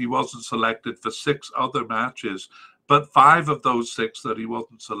 and he wasn't selected for 6 other matches. But 5 of those 6 that he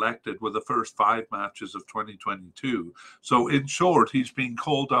wasn't selected were the first 5 matches of 2022. So in short, he's been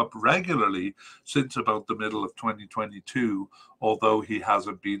called up regularly since about the middle of 2022, although he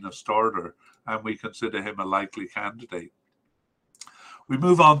hasn't been a starter, and we consider him a likely candidate. We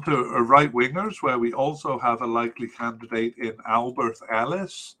move on to right wingers, where we also have a likely candidate in Albert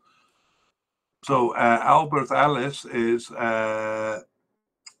Ellis. So Albert Ellis is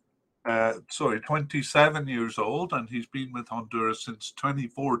 27 years old, and he's been with Honduras since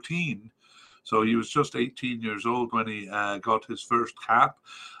 2014. So he was just 18 years old when he got his first cap,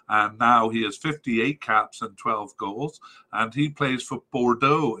 and now he has 58 caps and 12 goals, and he plays for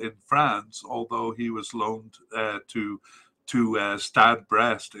Bordeaux in France, although he was loaned to Stade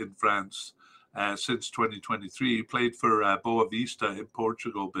Brest in France since 2023. He played for Boa Vista in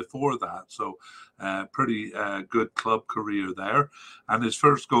Portugal before that, so pretty good club career there. And his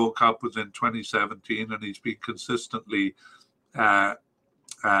first Gold Cup was in 2017, and he's been consistently part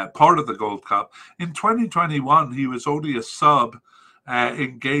of the Gold Cup. In 2021, he was only a sub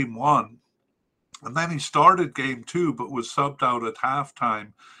in game 1, and then he started game 2, but was subbed out at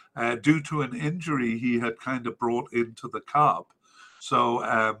halftime due to an injury he had kind of brought into the cup.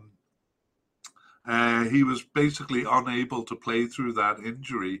 So He was basically unable to play through that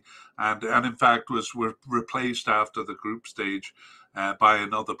injury, and in fact was replaced after the group stage by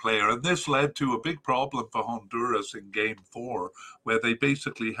another player. And this led to a big problem for Honduras in Game 4, where they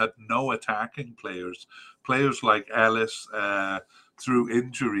basically had no attacking players. Players like Ellis through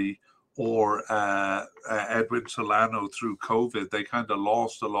injury, or Edwin Solano through COVID. They kind of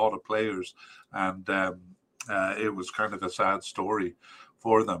lost a lot of players, and it was kind of a sad story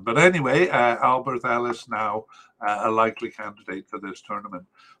for them. But anyway, Albert Ellis now a likely candidate for this tournament.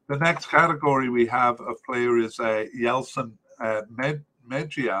 The next category we have of player is Yeltsin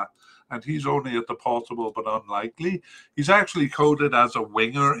Mejia, and he's only at the possible but unlikely. He's actually coded as a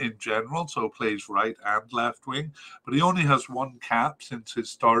winger in general, so plays right and left wing, but he only has one cap since his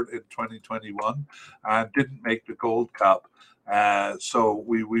start in 2021 and didn't make the Gold Cup. So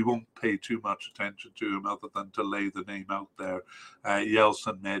we won't pay too much attention to him other than to lay the name out there.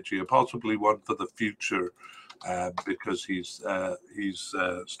 Yeltsin Mejia, possibly one for the future because he's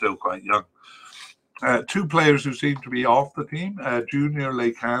still quite young. Two players who seem to be off the team, Junior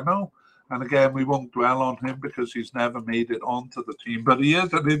Lecano. And again, we won't dwell on him because he's never made it onto the team. But he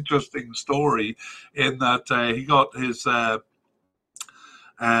is an interesting story in that he got his... in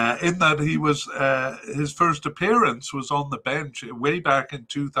that he was his first appearance was on the bench way back in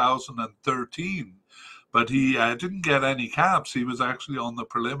 2013, but he didn't get any caps. He was actually on the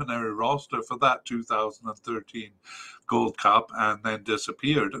preliminary roster for that 2013 Gold Cup and then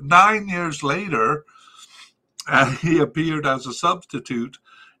disappeared. 9 years later, he appeared as a substitute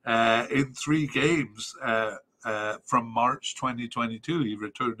in 3 games from March 2022. He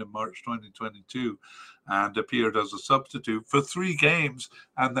returned in March 2022 and appeared as a substitute for 3 games,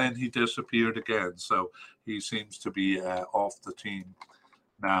 and then he disappeared again. So he seems to be off the team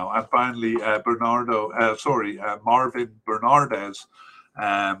now. And finally, Marvin Bernardez,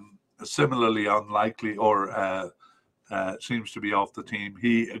 similarly unlikely, or seems to be off the team.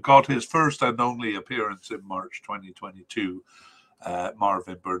 He got his first and only appearance in March 2022,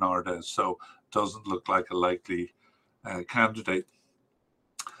 Marvin Bernardez, so doesn't look like a likely candidate.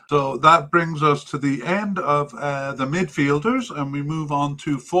 So that brings us to the end of the midfielders, and we move on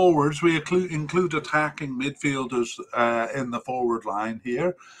to forwards. We include attacking midfielders in the forward line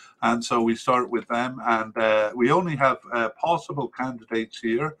here, and so we start with them. And we only have possible candidates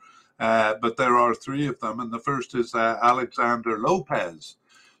here, but there are 3 of them, and the first is Alexander Lopez.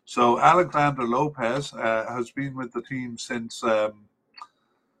 So Alexander Lopez has been with the team since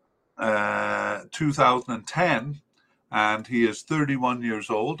 2010. And he is 31 years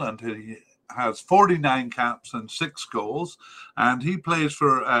old, and he has 49 caps and 6 goals. And he plays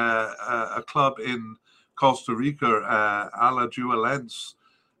for a club in Costa Rica, Alajuelense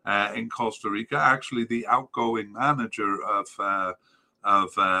in Costa Rica. Actually, the outgoing manager of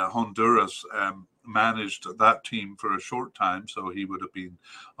Honduras managed that team for a short time, so he would have been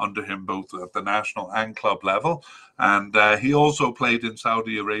under him both at the national and club level. And he also played in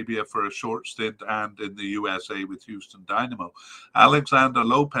Saudi Arabia for a short stint and in the USA with Houston Dynamo. Alexander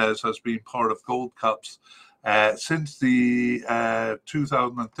Lopez has been part of Gold Cups since the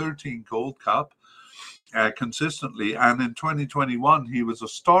 2013 Gold Cup consistently, and in 2021 he was a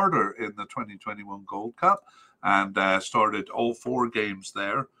starter in the 2021 Gold Cup and started all 4 games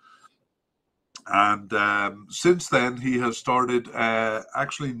there. And since then, he has started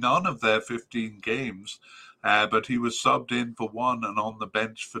actually none of their 15 games, but he was subbed in for 1 and on the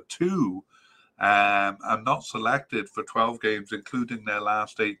bench for 2, and not selected for 12 games, including their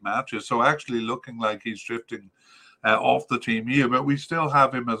last 8 matches. So actually looking like he's drifting off the team here, but we still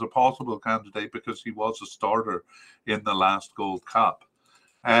have him as a possible candidate because he was a starter in the last Gold Cup.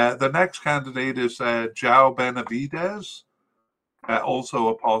 The next candidate is João Benavides, also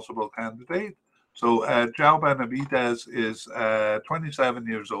a possible candidate. So João Benavides is 27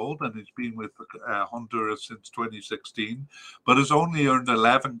 years old and he's been with Honduras since 2016, but has only earned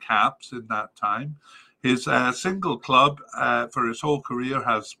 11 caps in that time. His single club for his whole career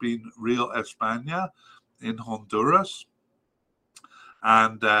has been Real España in Honduras.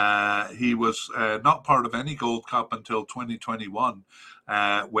 And he was not part of any Gold Cup until 2021,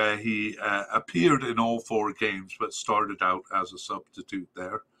 where he appeared in all 4 games, but started out as a substitute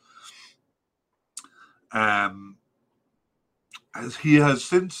there. As he has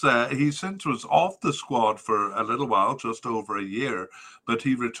since was off the squad for a little while, just over a year, but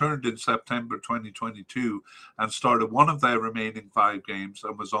he returned in September 2022 and started one of their remaining 5 games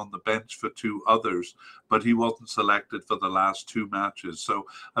and was on the bench for 2 others, but he wasn't selected for the last 2 matches. So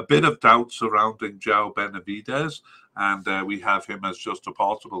a bit of doubt surrounding João Benavides, and we have him as just a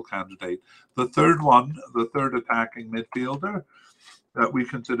possible candidate. The third attacking midfielder that we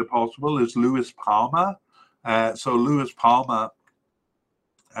consider possible is Luis Palma. So Luis Palma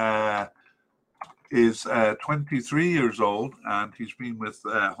is 23 years old, and he's been with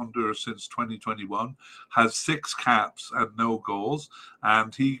Honduras since 2021, has 6 caps and no goals,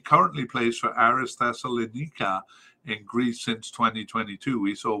 and he currently plays for Aris Thessalonika in Greece since 2022.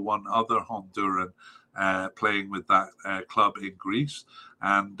 We saw one other Honduran playing with that club in Greece,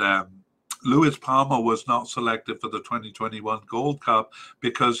 and Luis Palma was not selected for the 2021 Gold Cup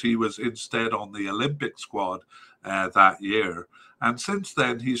because he was instead on the Olympic squad that year. And since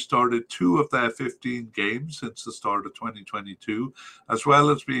then, he started 2 of their 15 games since the start of 2022, as well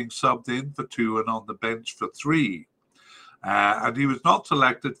as being subbed in for 2 and on the bench for 3. And he was not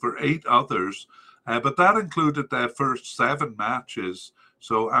selected for 8 others, but that included their first 7 matches.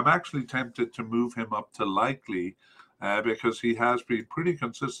 So I'm actually tempted to move him up to likely because he has been pretty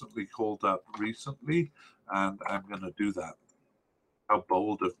consistently called up recently, and I'm going to do that. How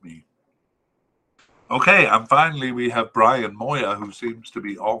bold of me. Okay, and finally we have Brian Moya, who seems to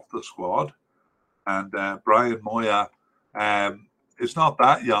be off the squad. And Brian Moya is not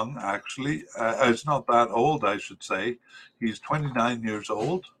that young, actually. It's not that old, I should say. He's 29 years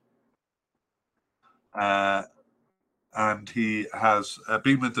old. And he has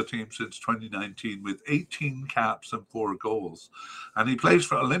been with the team since 2019 with 18 caps and 4 goals. And he plays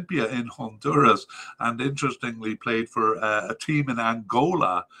for Olympia in Honduras, and interestingly played for a team in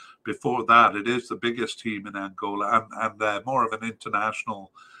Angola before that. It is the biggest team in Angola, and more of an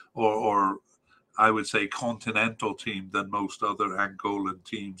international or I would say continental team than most other Angolan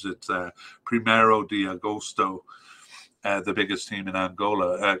teams. It's Primero de Agosto, the biggest team in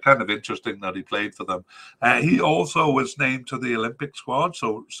Angola. Kind of interesting that he played for them. He also was named to the Olympic squad,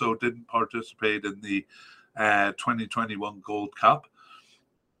 so didn't participate in the 2021 Gold Cup.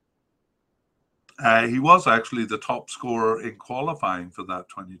 He was actually the top scorer in qualifying for that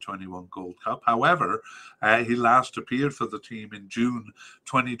 2021 Gold Cup. However, he last appeared for the team in June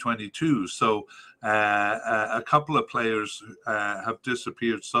 2022. So a couple of players have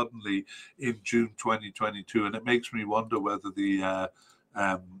disappeared suddenly in June 2022, and it makes me wonder whether the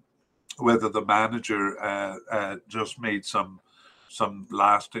manager just made some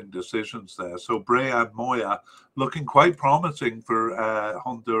lasting decisions there. So Brian Moya looking quite promising for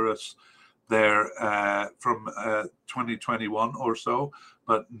Honduras there from 2021 or so,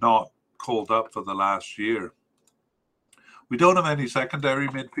 but not called up for the last year. We don't have any secondary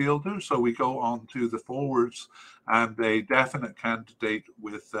midfielders, so we go on to the forwards, and a definite candidate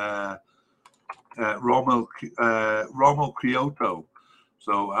with Rommel Kyoto.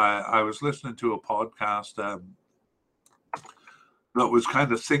 So I was listening to a podcast that was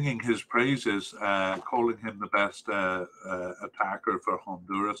kind of singing his praises, calling him the best attacker for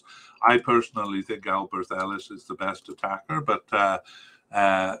Honduras. I personally think Albert Ellis is the best attacker, but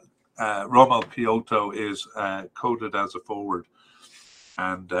Rommel Kyoto is coded as a forward.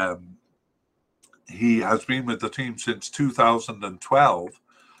 And he has been with the team since 2012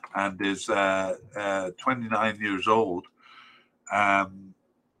 and is 29 years old.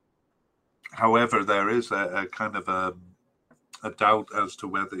 However, there is a kind of a doubt as to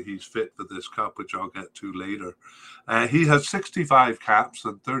whether he's fit for this cup, which I'll get to later. He has 65 caps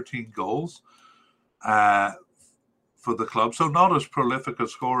and 13 goals for the club, so not as prolific a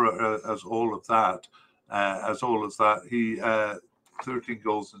scorer as all of that. He 13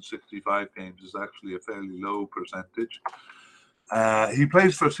 goals in 65 games is actually a fairly low percentage. He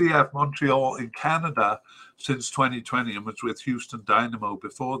plays for CF Montreal in Canada since 2020 and was with Houston Dynamo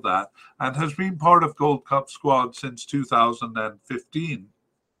before that, and has been part of Gold Cup squad since 2015.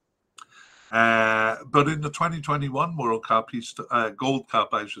 But in the 2021 World Cup, Gold Cup,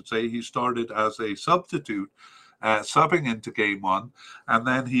 I should say, he started as a substitute, subbing into game 1, and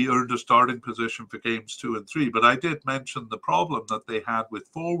then he earned a starting position for games 2 and 3. But I did mention the problem that they had with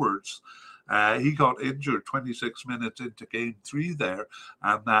forwards. He got injured 26 minutes into game 3 there,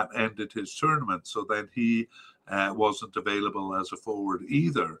 and that ended his tournament. So then he wasn't available as a forward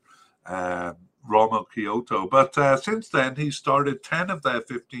either, Rommel Kyoto. But since then, he started 10 of their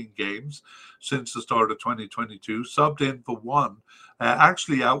 15 games since the start of 2022, subbed in for 1,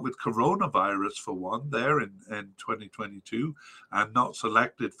 actually out with coronavirus for 1 there in 2022, and not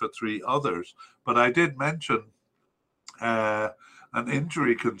selected for 3 others. But I did mention an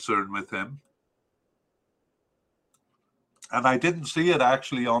injury concern with him. And I didn't see it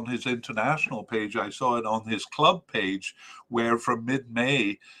actually on his international page. I saw it on his club page, where from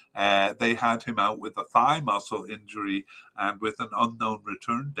mid-May, they had him out with a thigh muscle injury and with an unknown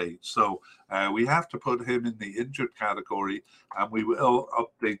return date. So we have to put him in the injured category, and we will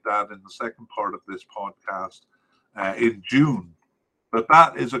update that in the second part of this podcast in June. But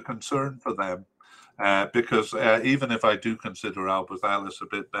that is a concern for them because even if I do consider Albert Ellis a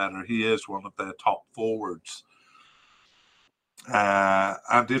bit better, he is one of their top forwards.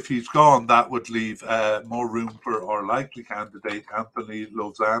 And if he's gone, that would leave more room for our likely candidate, Anthony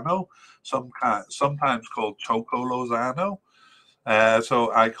Lozano, sometimes called Choco Lozano.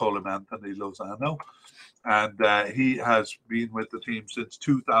 So I call him Anthony Lozano. And he has been with the team since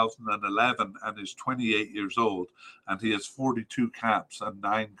 2011 and is 28 years old. And he has 42 caps and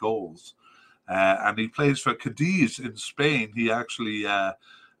 9 goals. And he plays for Cadiz in Spain. He actually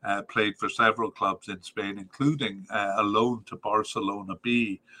played for several clubs in Spain, including a loan to Barcelona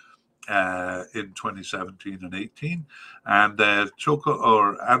B in 2017 and 18. And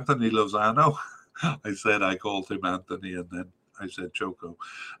Anthony Lozano, I called him Anthony and then I said Choco.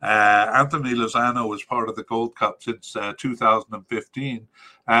 Anthony Lozano was part of the Gold Cup since 2015.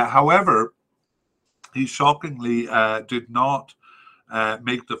 However, he shockingly did not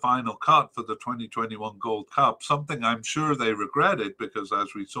make the final cut for the 2021 Gold Cup, something I'm sure they regretted because,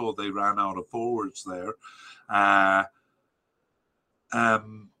 as we saw, they ran out of forwards there.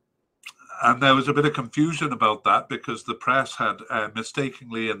 And there was a bit of confusion about that because the press had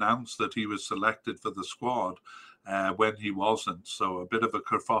mistakenly announced that he was selected for the squad when he wasn't. So a bit of a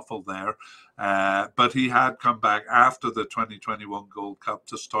kerfuffle there. But he had come back after the 2021 Gold Cup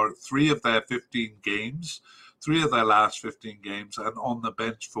to start 3 of their 15 games, 3 of their last 15 games, and on the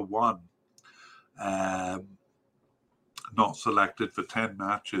bench for 1. Not selected for 10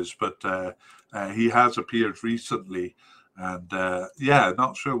 matches, but he has appeared recently. And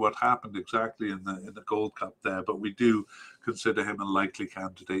not sure what happened exactly in the Gold Cup there, but we do consider him a likely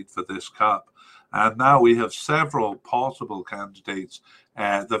candidate for this cup. And now we have several possible candidates,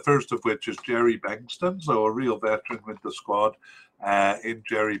 the first of which is Jerry Bengtsson, so a real veteran with the squad in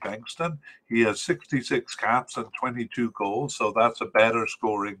Jerry Bengtsson. He has 66 caps and 22 goals, so that's a better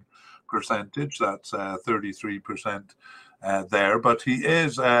scoring percentage. That's 33% there. But he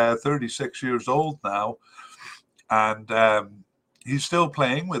is 36 years old now, and he's still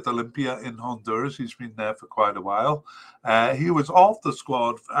playing with Olimpia in Honduras. He's been there for quite a while. He was off the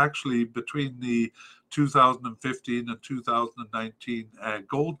squad actually between the 2015 and 2019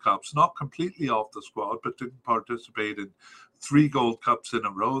 Gold Cups, not completely off the squad, but didn't participate in 3 Gold Cups in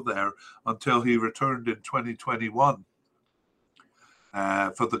a row there until he returned in 2021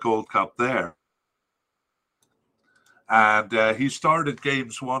 for the Gold Cup there. And he started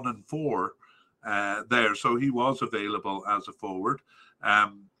games 1 and 4 there, so he was available as a forward.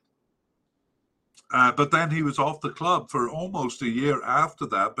 But then he was off the club for almost a year after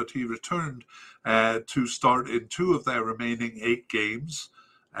that, but he returned to start in 2 of their remaining 8 games,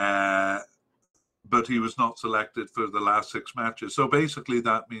 but he was not selected for the last 6 matches. So basically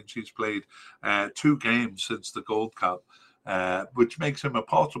that means he's played 2 games since the Gold Cup, which makes him a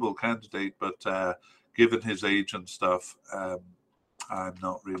possible candidate, but given his age and stuff, I'm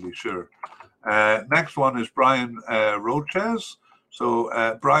not really sure. Next one is Brian Rochez. So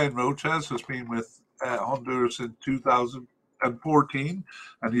Brian Rochez has been with Honduras in 2014,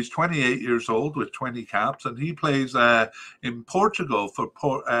 and he's 28 years old with 20 caps, and he plays in Portugal for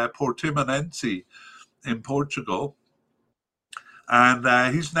Portimonense in Portugal.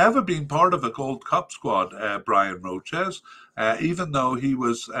 And he's never been part of a Gold Cup squad, Brian Rochez, even though he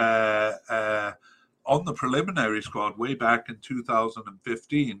was on the preliminary squad way back in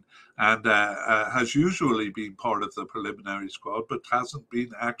 2015 and has usually been part of the preliminary squad, but hasn't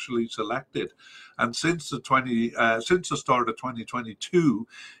been actually selected. And since the start of 2022,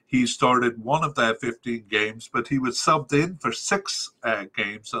 he started 1 of their 15 games, but he was subbed in for 6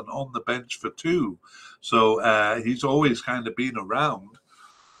 games and on the bench for 2. So he's always kind of been around,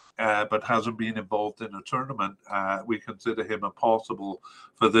 but hasn't been involved in a tournament. We consider him a possible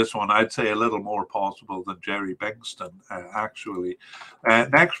for this one. I'd say a little more possible than Jerry Bengtsson, actually.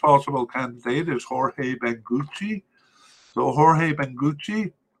 Next possible candidate is Jorge Bengucci. So Jorge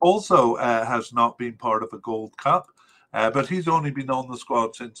Bengucci also has not been part of a Gold Cup, but he's only been on the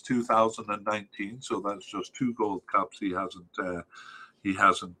squad since 2019. So that's just 2 Gold Cups he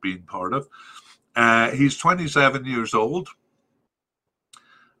hasn't been part of. He's 27 years old.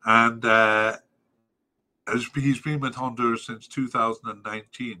 And he's been with Honduras since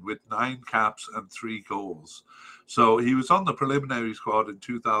 2019 with 9 caps and 3 goals. So he was on the preliminary squad in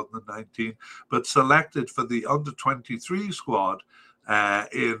 2019, but selected for the under-23 squad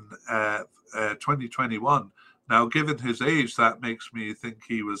in 2021. Now, given his age, that makes me think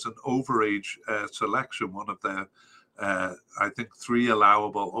he was an overage selection, one of the, I think, 3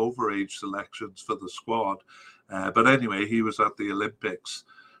 allowable overage selections for the squad. But anyway, he was at the Olympics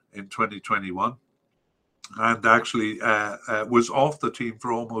in 2021. and actually was off the team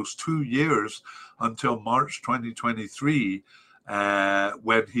for almost 2 years until March 2023,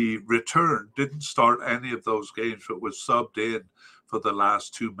 when he returned. Didn't start any of those games, but was subbed in for the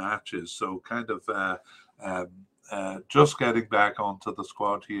last two matches. So kind of just getting back onto the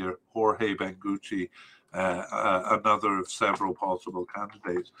squad here, Jorge Bengucci, another of several possible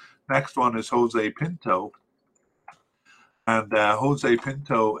candidates. Next one is Jose Pinto. And Jose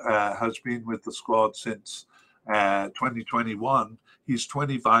Pinto has been with the squad since 2021. He's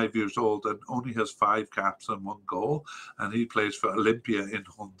 25 years old and only has 5 caps and 1 goal. And he plays for Olympia in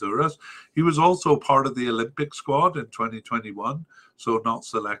Honduras. He was also part of the Olympic squad in 2021, so not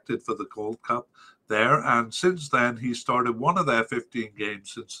selected for the Gold Cup there. And since then, he started one of their 15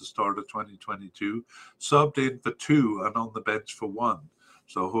 games since the start of 2022, subbed in for 2 and on the bench for 1.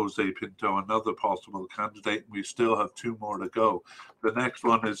 So Jose Pinto, another possible candidate. We still have 2 more to go. The next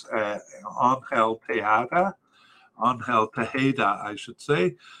one is Angel Tejeda, I should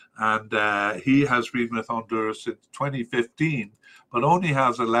say. And he has been with Honduras since 2015, but only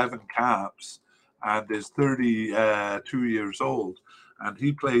has 11 caps and is 32 years old. And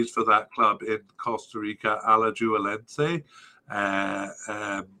he plays for that club in Costa Rica, Alajuelense,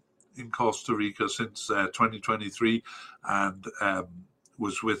 in Costa Rica since 2023. And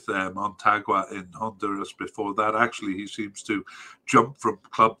was with Montagua in Honduras before that. Actually, he seems to jump from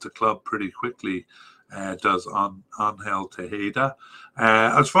club to club pretty quickly, does Angel Tejeda.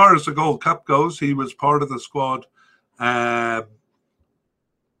 As far as the Gold Cup goes, he was part of the squad. I'll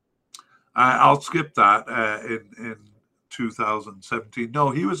skip that in 2017. No,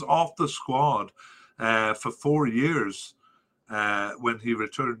 he was off the squad for 4 years when he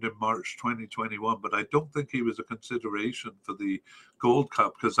returned in March 2021, but I don't think he was a consideration for the Gold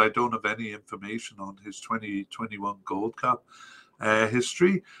Cup because I don't have any information on his 2021 Gold Cup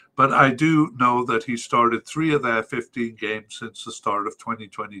history. But I do know that he started 3 of their 15 games since the start of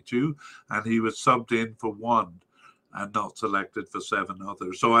 2022, and he was subbed in for 1 and not selected for 7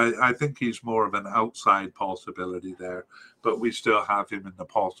 others. So I think he's more of an outside possibility there, but we still have him in the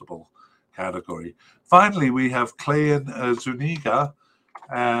possible category. Finally, we have Clean Zuniga,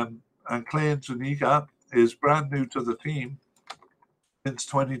 and Clean Zuniga is brand new to the team since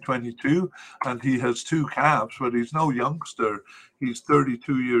 2022, and he has 2 caps, but he's no youngster. He's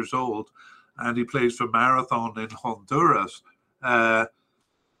 32 years old, and he plays for Marathon in Honduras.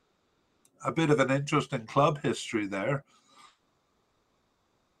 A bit of an interesting club history there.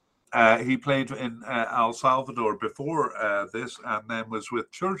 He played in El Salvador before this, and then was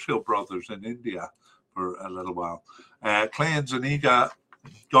with Churchill Brothers in India for a little while. Clean Zuniga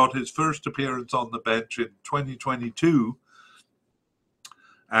got his first appearance on the bench in 2022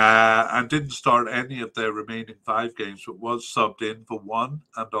 and didn't start any of their remaining 5 games, but was subbed in for 1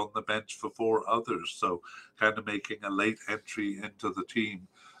 and on the bench for 4 others. So kind of making a late entry into the team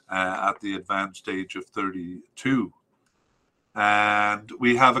at the advanced age of 32. And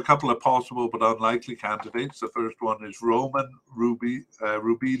we have a couple of possible but unlikely candidates. The first one is Roman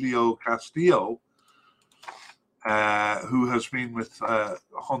Rubilio Castillo, who has been with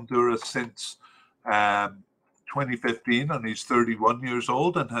Honduras since 2015, and he's 31 years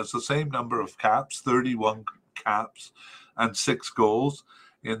old and has the same number of caps, 31 caps and 6 goals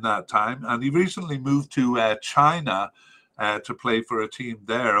in that time. And he recently moved to China to play for a team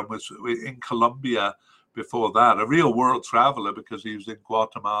there, and was in Colombia before that. A real world traveler, because he was in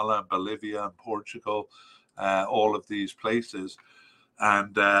Guatemala and Bolivia and Portugal, all of these places.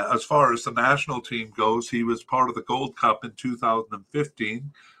 And as far as the national team goes, he was part of the Gold Cup in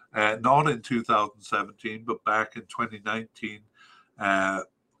 2015, not in 2017, but back in 2019,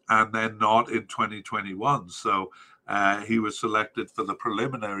 and then not in 2021. So he was selected for the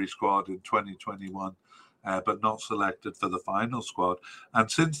preliminary squad in 2021. But not selected for the final squad.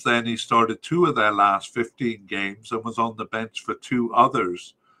 And since then, he started 2 of their last 15 games and was on the bench for 2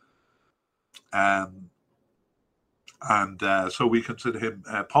 others. So we consider him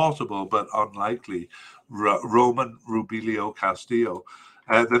possible, but unlikely, Roman Rubilio Castillo.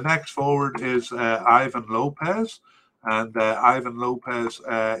 The next forward is Ivan Lopez. And Ivan Lopez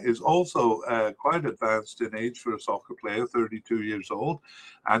is also quite advanced in age for a soccer player, 32 years old.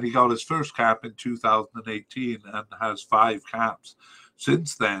 And he got his first cap in 2018 and has 5 caps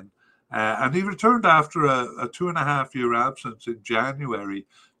since then. And he returned after a 2.5-year absence in January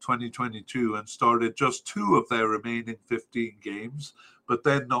 2022 and started just 2 of their remaining 15 games, but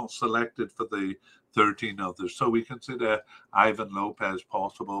then not selected for the 13 others. So we consider Ivan Lopez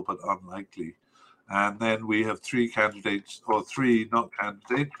possible, but unlikely. And then we have 3 candidates, or 3 not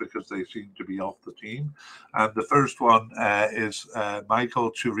candidates because they seem to be off the team. And the first one is Michael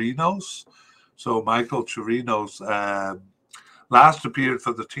Chirinos. So Michael Chirinos last appeared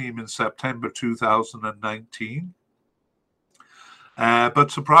for the team in September 2019. But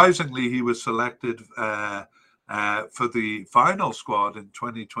surprisingly, he was selected for the final squad in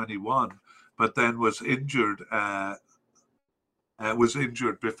 2021, but then was injured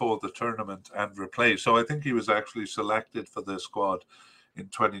before the tournament and replaced. So I think he was actually selected for the squad in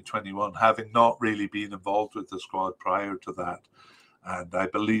 2021, having not really been involved with the squad prior to that. And I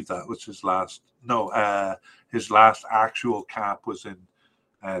believe that was his last actual cap was in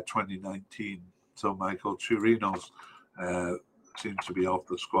 2019. So Michael Chirinos seems to be off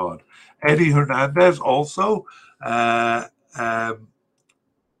the squad. Eddie Hernandez also. Eddie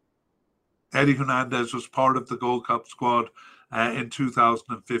Hernandez was part of the Gold Cup squad in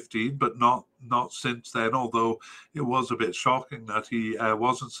 2015, but not since then, although it was a bit shocking that he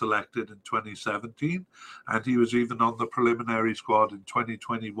wasn't selected in 2017, and he was even on the preliminary squad in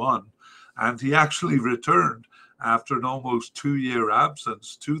 2021, and he actually returned after an almost 2-year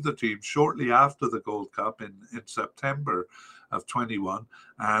absence to the team shortly after the Gold Cup in September of 21,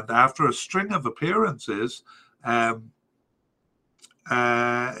 and after a string of appearances,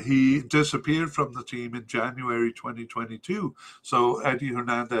 he disappeared from the team in January 2022. So Eddie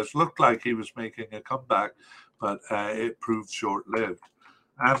Hernandez looked like he was making a comeback, but it proved short-lived.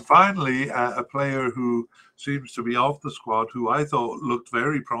 And finally, a player who seems to be off the squad, who I thought looked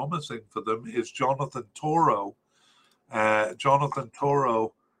very promising for them, is Jonathan Toro. Jonathan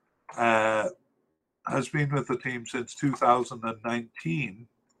Toro has been with the team since 2019.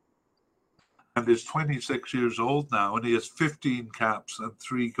 And is 26 years old now, and he has 15 caps and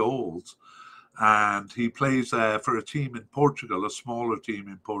 3 goals. And he plays for a team in Portugal, a smaller team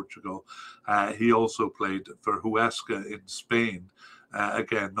in Portugal. He also played for Huesca in Spain.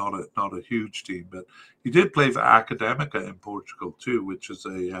 Again, not a huge team, but he did play for Académica in Portugal too, which is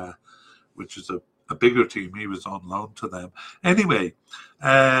a bigger team. He was on loan to them. Anyway,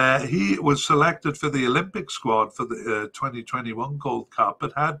 he was selected for the Olympic squad for the 2021 Gold Cup,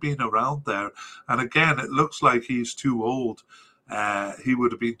 but had been around there. And again, it looks like he's too old. He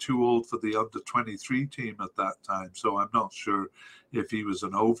would have been too old for the under-23 team at that time. So I'm not sure if he was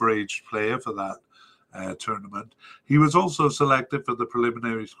an overage player for that tournament. He was also selected for the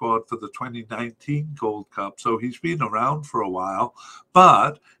preliminary squad for the 2019 Gold Cup, so he's been around for a while.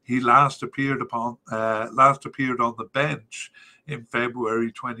 But he last appeared on the bench in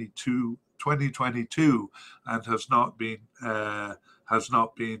February 2022, and has not been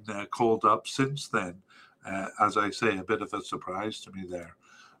called up since then. As I say, a bit of a surprise to me there.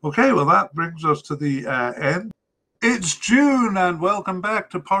 Okay, well that brings us to the end. It's June, and welcome back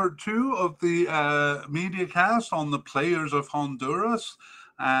to part 2 of the media cast on the players of Honduras.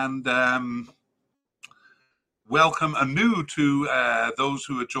 And welcome anew to those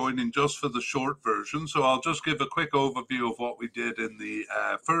who are joining just for the short version. So I'll just give a quick overview of what we did in the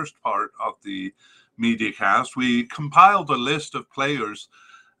first part of the media cast. We compiled a list of players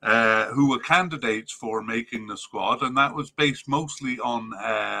who were candidates for making the squad, and that was based mostly on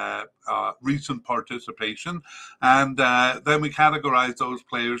recent participation. And then we categorized those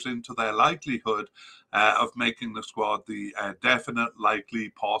players into their likelihood of making the squad, the definite, likely,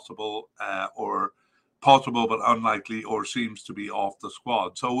 possible, or possible but unlikely, or seems to be off the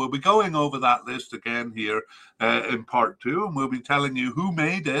squad. So we'll be going over that list again here in part 2, and we'll be telling you who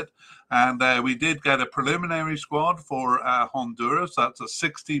made it. And we did get a preliminary squad for Honduras. That's a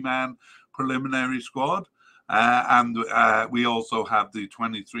 60-man preliminary squad. And we also have the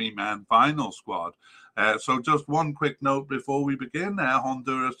 23-man final squad. So just one quick note before we begin.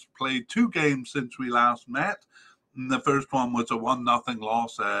 Honduras played 2 games since we last met. And the first one was a 1-0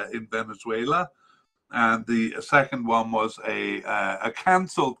 loss in Venezuela. And the second one was a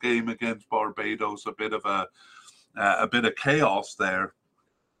cancelled game against Barbados, a bit of chaos there.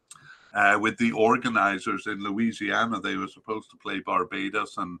 With the organizers in Louisiana, they were supposed to play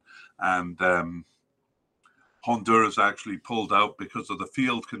Barbados, and Honduras actually pulled out because of the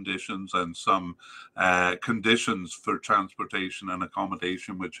field conditions and some conditions for transportation and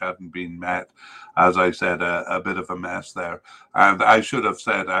accommodation which hadn't been met. As I said, a bit of a mess there. And I should have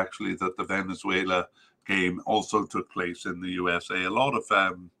said actually that the Venezuela game also took place in the USA. A lot of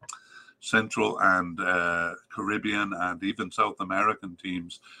Central and Caribbean and even South American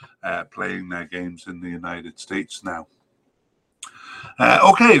teams playing their games in the United States now.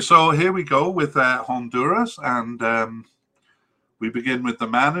 Okay, so here we go with Honduras, and we begin with the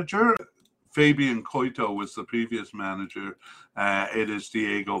manager. Fabian Coito was the previous manager. It is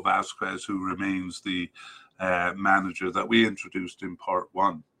Diego Vasquez who remains the manager that we introduced in part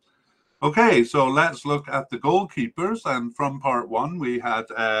 1. Okay, so let's look at the goalkeepers, and from part 1 we had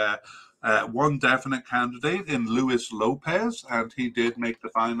one definite candidate in Luis Lopez, and he did make the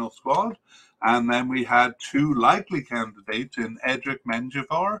final squad. And then we had two likely candidates in Edric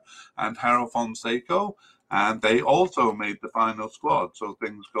Menjivar and Harold Fonseca, and they also made the final squad. So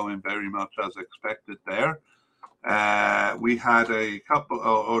things going very much as expected there. We had a couple,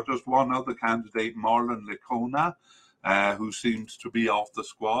 or just one other candidate, Marlon Licona, who seems to be off the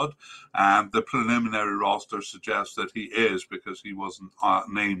squad. And the preliminary roster suggests that he is, because he wasn't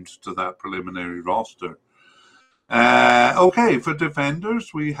named to that preliminary roster. Okay, for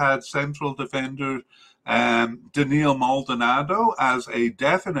defenders, we had central defender Daniil Maldonado as a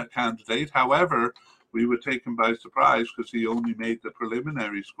definite candidate. However, we were taken by surprise because he only made the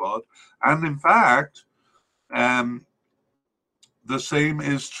preliminary squad. And in fact, the same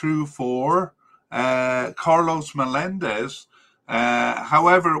is true for Carlos Melendez.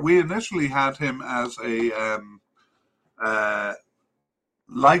 However, we initially had him as a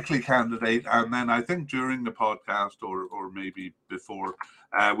likely candidate, and then I think during the podcast or maybe before,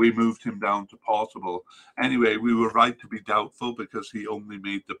 we moved him down to possible. Anyway, we were right to be doubtful because he only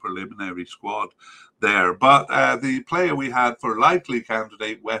made the preliminary squad there. But the player we had for likely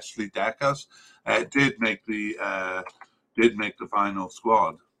candidate, Wesley Decas, did make the final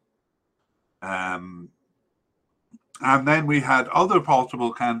squad. And then we had other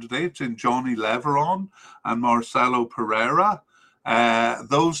possible candidates in Johnny Leveron and Marcelo Pereira.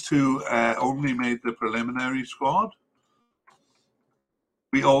 Those two only made the preliminary squad.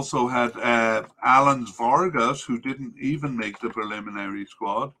 We also had Alan Vargas, who didn't even make the preliminary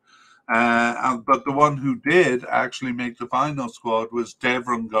squad. But the one who did actually make the final squad was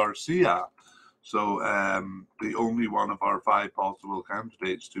Devron Garcia. So the only one of our 5 possible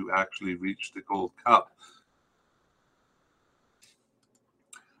candidates to actually reach the Gold Cup.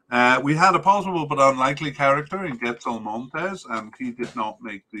 We had a possible but unlikely character in Getzel Montes, and he did not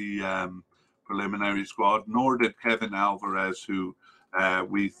make the preliminary squad, nor did Kevin Alvarez, who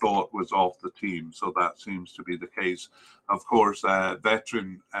we thought was off the team. So that seems to be the case. Of course,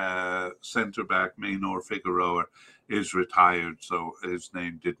 veteran centre-back Maynor Figueroa is retired, so his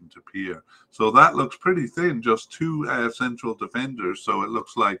name didn't appear. So that looks pretty thin, just 2 central defenders. So it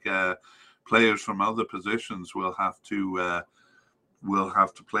looks like players from other positions will have to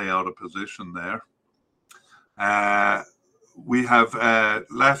play out a position there. We have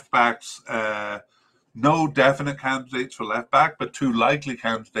left backs, no definite candidates for left back, but 2 likely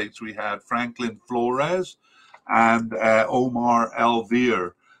candidates. We had Franklin Flores and Omar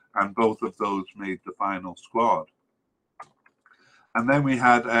Elvir, and both of those made the final squad. And then we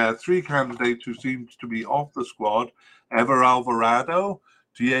had 3 candidates who seemed to be off the squad: Ever Alvarado,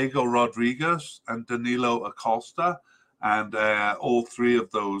 Diego Rodriguez, and Danilo Acosta. And all 3 of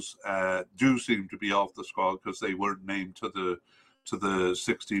those do seem to be off the squad because they weren't named to the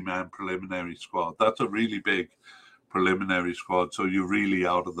 60-man preliminary squad. That's a really big preliminary squad, so you're really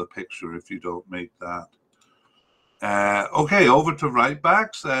out of the picture if you don't make that. Okay, over to right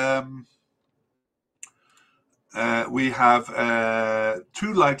backs. We have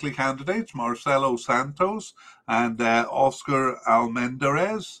 2 likely candidates, Marcelo Santos and Oscar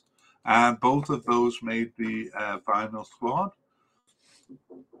Almendarez. And both of those made the final squad.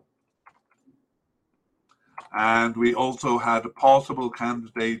 And we also had a possible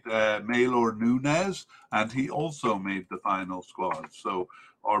candidate, Maylor Nunez, and he also made the final squad. So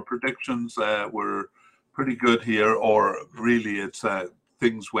our predictions were pretty good here, or really it's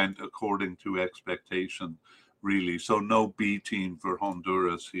things went according to expectation, really. So no B team for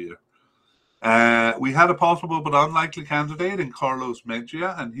Honduras here. We had a possible but unlikely candidate in Carlos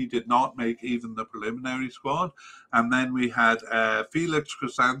Mejia, and he did not make even the preliminary squad. And then we had Felix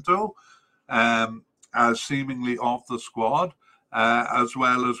Crisanto as seemingly off the squad, as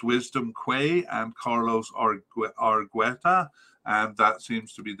well as Wisdom Quay and Carlos Argueta. And that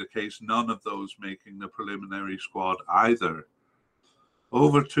seems to be the case. None of those making the preliminary squad either.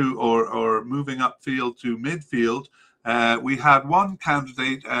 Over to, or moving upfield to midfield, we had one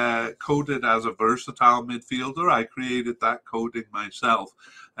candidate coded as a versatile midfielder. I created that coding myself.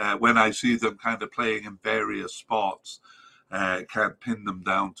 When I see them kind of playing in various spots, can't pin them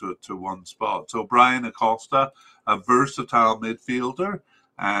down to one spot. So Brian Acosta, a versatile midfielder,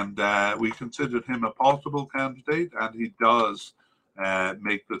 and we considered him a possible candidate, and he does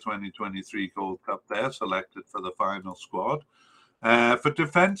make the 2023 Gold Cup there, selected for the final squad. For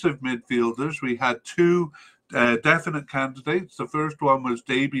defensive midfielders, we had 2 definite candidates. The first one was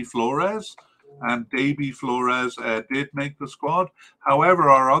Davy Flores, and Davy Flores did make the squad. However,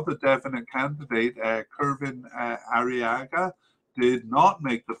 our other definite candidate, Kervin Arriaga, did not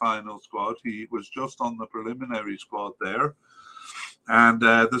make the final squad. He was just on the preliminary squad there. And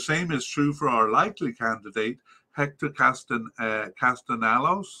the same is true for our likely candidate, Hector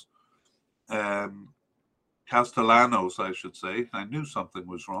Castellanos. Castellanos, I should say. I knew something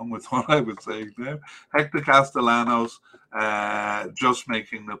was wrong with what I was saying there. Hector Castellanos just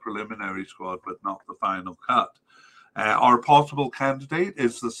making the preliminary squad, but not the final cut. Our possible candidate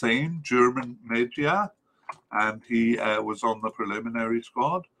is the same, German Medja, and he was on the preliminary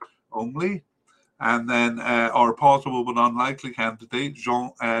squad only. And then our possible but unlikely candidate,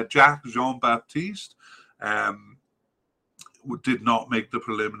 Jack Jean-Baptiste, did not make the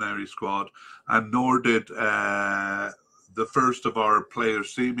preliminary squad, and nor did the first of our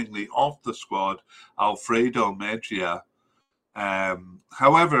players seemingly off the squad, Alfredo Mejia.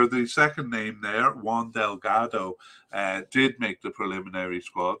 However, the second name there, Juan Delgado, did make the preliminary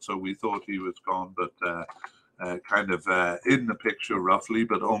squad, so we thought he was gone, but kind of in the picture roughly,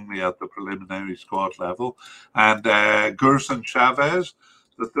 but only at the preliminary squad level. And Gerson Chavez,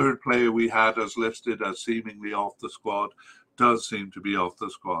 the third player we had as listed as seemingly off the squad, does seem to be off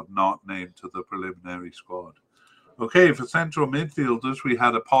the squad, not named to the preliminary squad. Okay, for central midfielders, we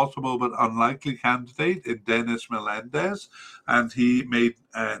had a possible but unlikely candidate in Dennis Melendez, and he made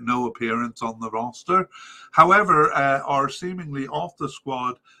no appearance on the roster. However, our seemingly off the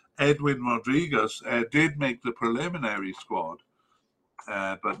squad, Edwin Rodriguez, did make the preliminary squad,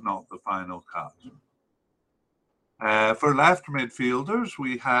 but not the final cut. For left midfielders,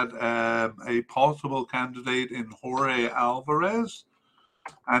 we had a possible candidate in Jorge Alvarez,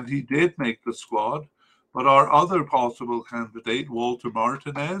 and he did make the squad. But our other possible candidate, Walter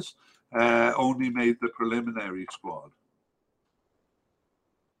Martinez, only made the preliminary squad.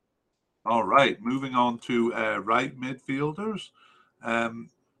 All right, moving on to right midfielders.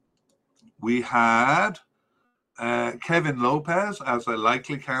 We had Kevin Lopez as a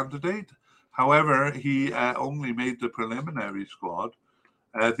likely candidate. However, he only made the preliminary squad.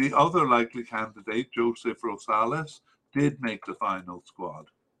 The other likely candidate, Joseph Rosales, did make the final squad.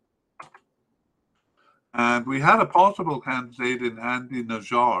 And we had a possible candidate in Andy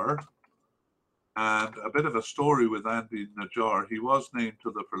Najjar, and a bit of a story with Andy Najjar. He was named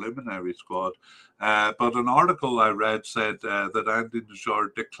to the preliminary squad, but an article I read said that Andy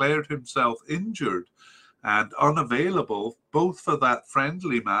Najjar declared himself injured and unavailable both for that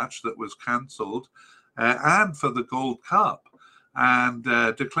friendly match that was cancelled and for the Gold Cup, and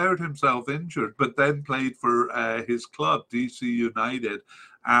declared himself injured, but then played for his club, DC United,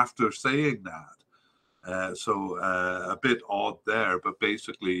 after saying that. So a bit odd there, but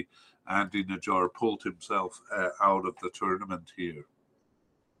basically Andy Najjar pulled himself out of the tournament here.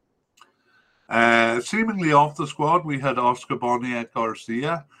 Seemingly off the squad, we had Oscar Boniek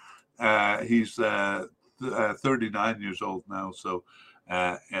Garcia. He's 39 years old now, so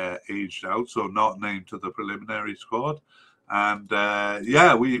aged out, so not named to the preliminary squad. And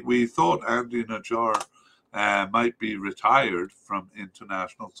yeah, we thought Andy Najjar might be retired from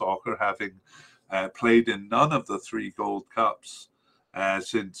international soccer, having played in none of the 3 Gold Cups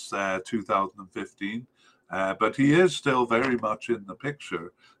since 2015. But he is still very much in the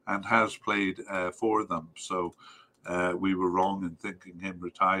picture and has played for them. So we were wrong in thinking him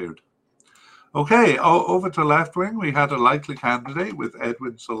retired. Okay, over to left wing, we had a likely candidate with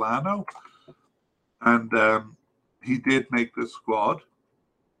Edwin Solano, and he did make the squad.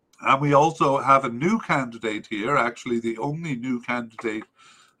 And we also have a new candidate here, actually the only new candidate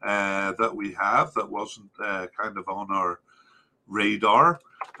that we have that wasn't kind of on our radar,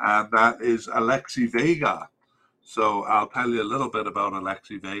 and that is Alexi Vega. So I'll tell you a little bit about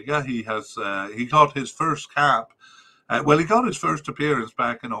Alexi Vega. He got his first cap. Well, he got his first appearance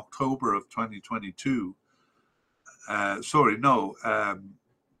back in October of 2022.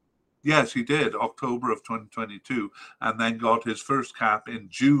 Yes, he did, October of 2022, and then got his first cap in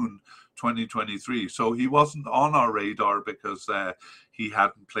June 2023. So he wasn't on our radar because he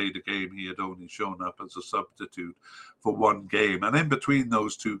hadn't played a game. He had only shown up as a substitute for 1 game. And in between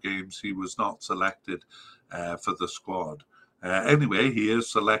those 2 games, he was not selected for the squad. Anyway, he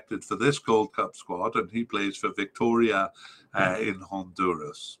is selected for this Gold Cup squad, and he plays for Victoria in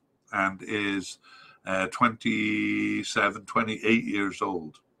Honduras, and is 28 years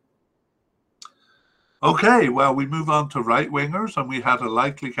old. Okay, well, we move on to right wingers, and we had a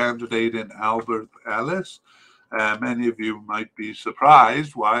likely candidate in Albert Ellis. Many of you might be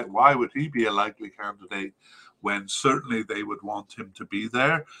surprised. Why would he be a likely candidate when certainly they would want him to be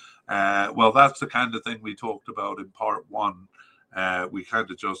there? Well, that's the kind of thing we talked about in part 1. We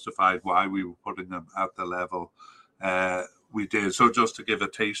kind of justified why we were putting him at the level We did. So just to give a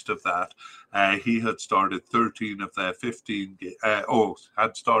taste of that, he had started 13 of their 15.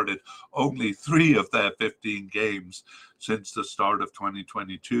 Had started only 3 of their 15 games since the start of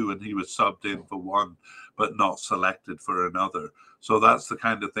 2022, and he was subbed in for one, but not selected for another. So that's the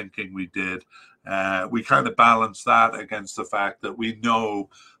kind of thinking we did. We kind of balanced that against the fact that we know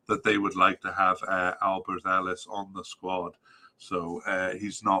that they would like to have Albert Ellis on the squad. So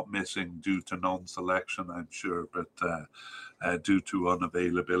he's not missing due to non-selection, I'm sure, but due to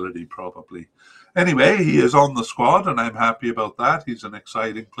unavailability probably. Anyway, he is on the squad, and I'm happy about that. He's an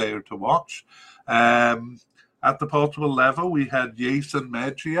exciting player to watch. At the Portugal level, we had Jason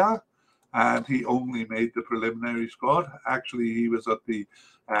Mejia, and he only made the preliminary squad. Actually, he was at the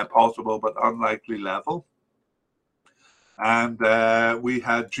possible but unlikely level. And we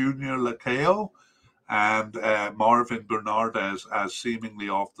had Junior Lacayo and Marvin Bernardes as seemingly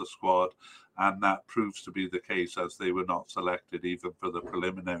off the squad, and that proves to be the case as they were not selected even for the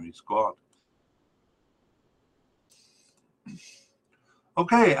preliminary squad.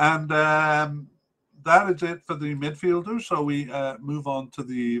 Okay, and that is it for the midfielders. So we move on to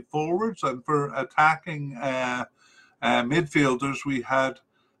the forwards, and for attacking midfielders, we had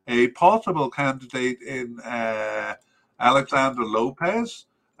a possible candidate in Alexander Lopez,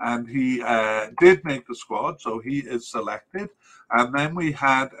 and he did make the squad, so he is selected. And then we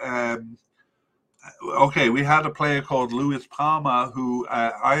had, we had a player called Luis Palma, who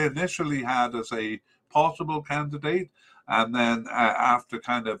I initially had as a possible candidate. And then after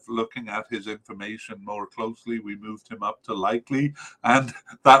kind of looking at his information more closely, we moved him up to likely. And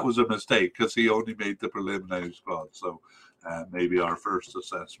that was a mistake because he only made the preliminary squad. So maybe our first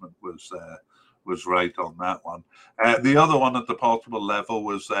assessment was right on that one. The other one at the possible level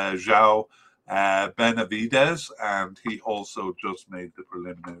was João Benavides, and he also just made the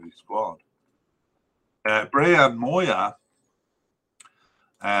preliminary squad. Brian Moya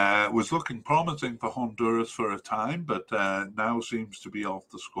was looking promising for Honduras for a time, but now seems to be off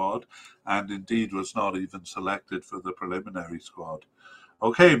the squad, and indeed was not even selected for the preliminary squad.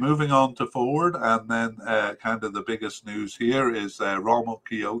 Okay, moving on to forward, and then kind of the biggest news here is Rommel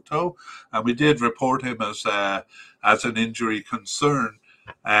Kyoto, and we did report him as an injury concern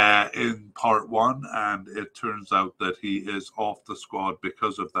in part 1, and it turns out that he is off the squad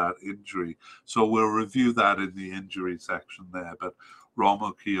because of that injury. So we'll review that in the injury section there, but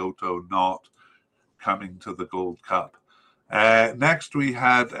Rommel Kyoto not coming to the Gold Cup. Next we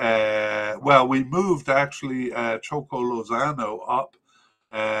had, we moved actually Choco Lozano up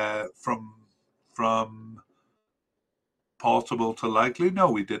from possible to likely. No,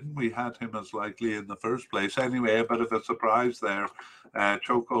 we didn't. We had him as likely in the first place. Anyway, a bit of a surprise there.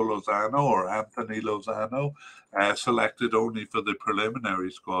 Choco Lozano, or Anthony Lozano, selected only for the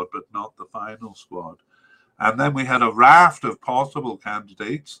preliminary squad, but not the final squad. And then we had a raft of possible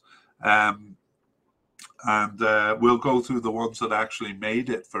candidates. And we'll go through the ones that actually made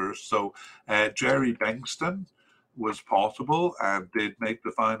it first. So Jerry Bengston was possible and did make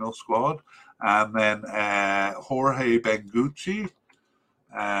the final squad. And then Jorge Bengucci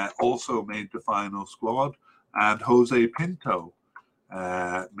also made the final squad. And Jose Pinto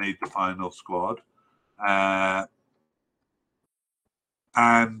made the final squad.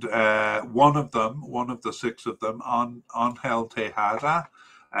 And one of the 6 of them, Angel Tejada,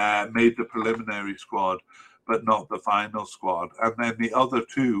 made the preliminary squad, but not the final squad. And then the other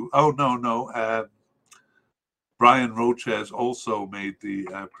 2, Brian Roches also made the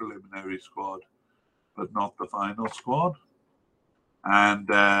preliminary squad, but not the final squad. And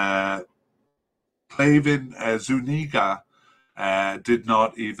Clavin Zuniga did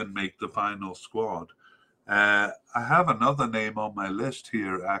not even make the final squad. I have another name on my list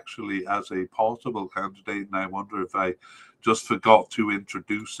here, actually, as a possible candidate, and I wonder if I just forgot to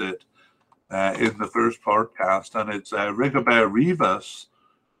introduce it in the first podcast, and it's Rigobert Rivas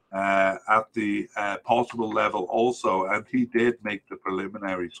at the possible level also, and he did make the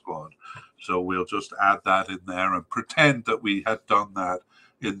preliminary squad. So we'll just add that in there and pretend that we had done that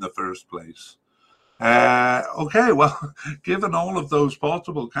in the first place. Okay, well, given all of those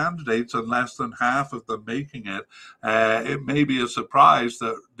possible candidates and less than half of them making it, it may be a surprise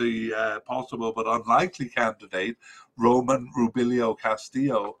that the possible but unlikely candidate, Roman Rubilio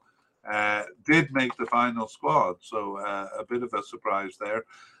Castillo, did make the final squad. So a bit of a surprise there.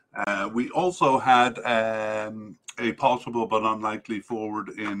 We also had a possible but unlikely forward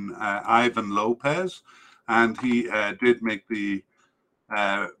in Ivan Lopez, and he did make the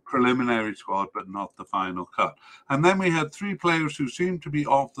preliminary squad, but not the final cut. And then we had 3 players who seemed to be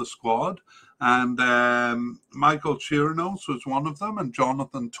off the squad, and Michael Chirinos was one of them, and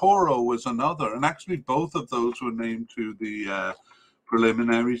Jonathan Toro was another. And actually, both of those were named to the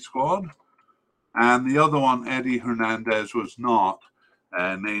preliminary squad. And the other one, Eddie Hernandez, was not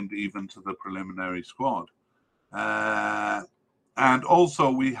named even to the preliminary squad. And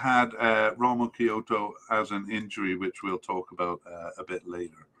also we had Romo Kyoto as an injury, which we'll talk about a bit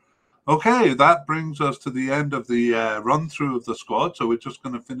later. Okay, that brings us to the end of the run-through of the squad. So we're just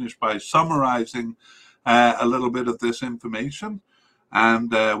going to finish by summarizing a little bit of this information.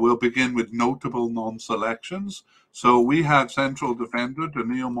 And we'll begin with notable non-selections. So we had central defender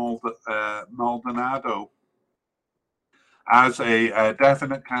Danilo Maldonado as a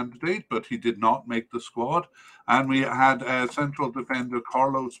definite candidate, but he did not make the squad. And we had central defender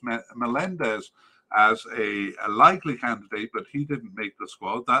Carlos Melendez as a likely candidate, but he didn't make the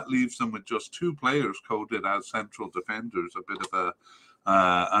squad. That leaves them with just 2 players coded as central defenders, a bit of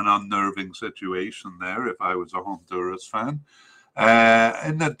an unnerving situation there if I was a Honduras fan.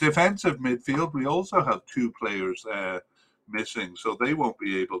 In the defensive midfield, we also have 2 players missing, so they won't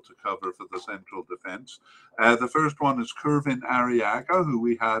be able to cover for the central defense. The first one is Kervin Arriaga, who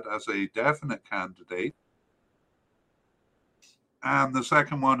we had as a definite candidate. And the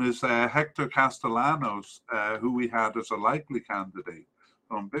second one is Hector Castellanos, who we had as a likely candidate.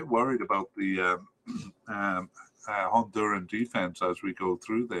 So I'm a bit worried about the Honduran defense as we go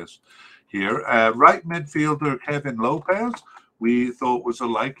through this here. Right midfielder Kevin Lopez, we thought was a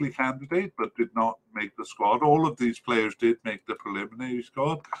likely candidate, but did not make the squad. All of these players did make the preliminary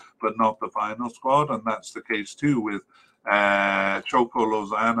squad, but not the final squad. And that's the case too with Choco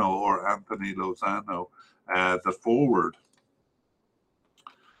Lozano or Anthony Lozano, the forward.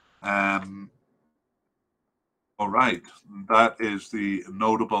 All right, that is the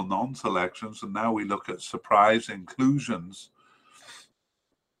notable non-selections. And now we look at surprise inclusions.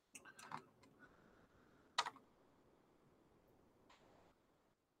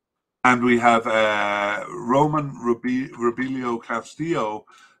 And we have Roman Rubilio Castillo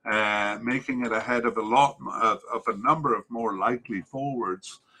making it ahead of a number of more likely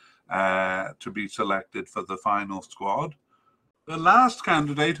forwards to be selected for the final squad. The last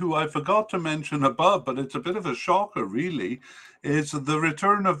candidate, who I forgot to mention above, but it's a bit of a shocker really, is the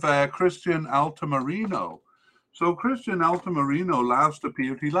return of Christian Altamirano. So Christian Altamirano last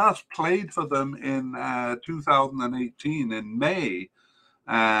appeared, he last played for them in 2018 in May.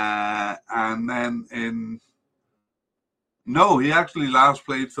 And then he actually last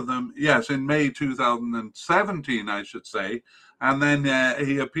played for them, yes, in May 2017, I should say. And then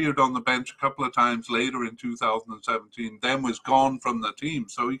he appeared on the bench a couple of times later in 2017, then was gone from the team.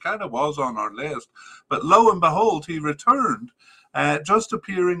 So he kind of was on our list. But lo and behold, he returned, just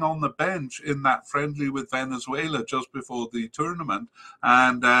appearing on the bench in that friendly with Venezuela just before the tournament.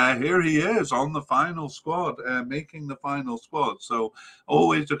 And here he is on the final squad, making the final squad. So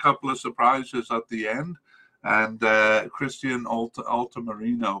always a couple of surprises at the end. And Christian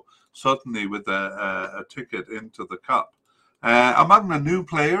Altamirano certainly with a ticket into the cup. Among the new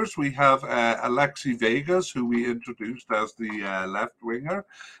players, we have Alexi Vegas, who we introduced as the left winger.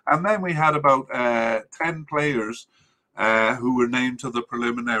 And then we had about 10 players who were named to the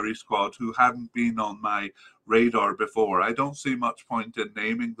preliminary squad who hadn't been on my radar before. I don't see much point in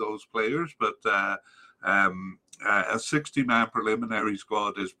naming those players, but a 60-man preliminary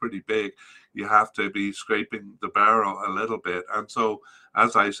squad is pretty big. You have to be scraping the barrel a little bit. And so,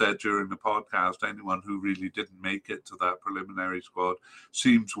 as I said during the podcast, anyone who really didn't make it to that preliminary squad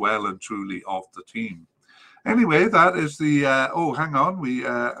seems well and truly off the team. Anyway, that is the, hang on, we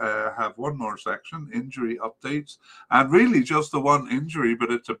have one more section, injury updates. And really just the one injury,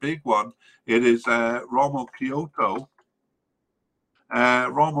 but it's a big one. It is Romo Kyoto. A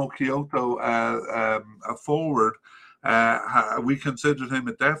forward. We considered him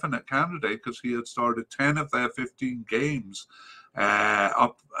a definite candidate because he had started 10 of their 15 games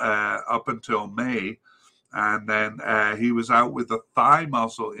up until May. And then he was out with a thigh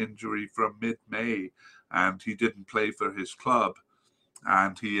muscle injury from mid-May, and he didn't play for his club.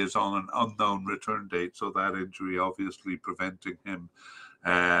 And he is on an unknown return date, so that injury obviously preventing him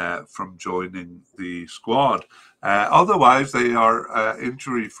from joining the squad. Otherwise, they are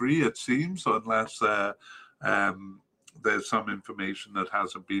injury-free, it seems, unless there's some information that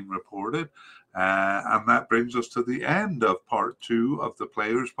hasn't been reported. And that brings us to the end of part 2 of the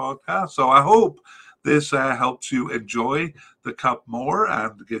Players Podcast. So I hope this helps you enjoy the Cup more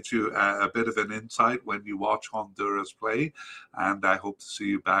and gives you a bit of an insight when you watch Honduras play. And I hope to see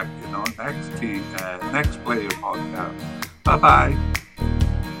you back in our next Player Podcast. Bye-bye.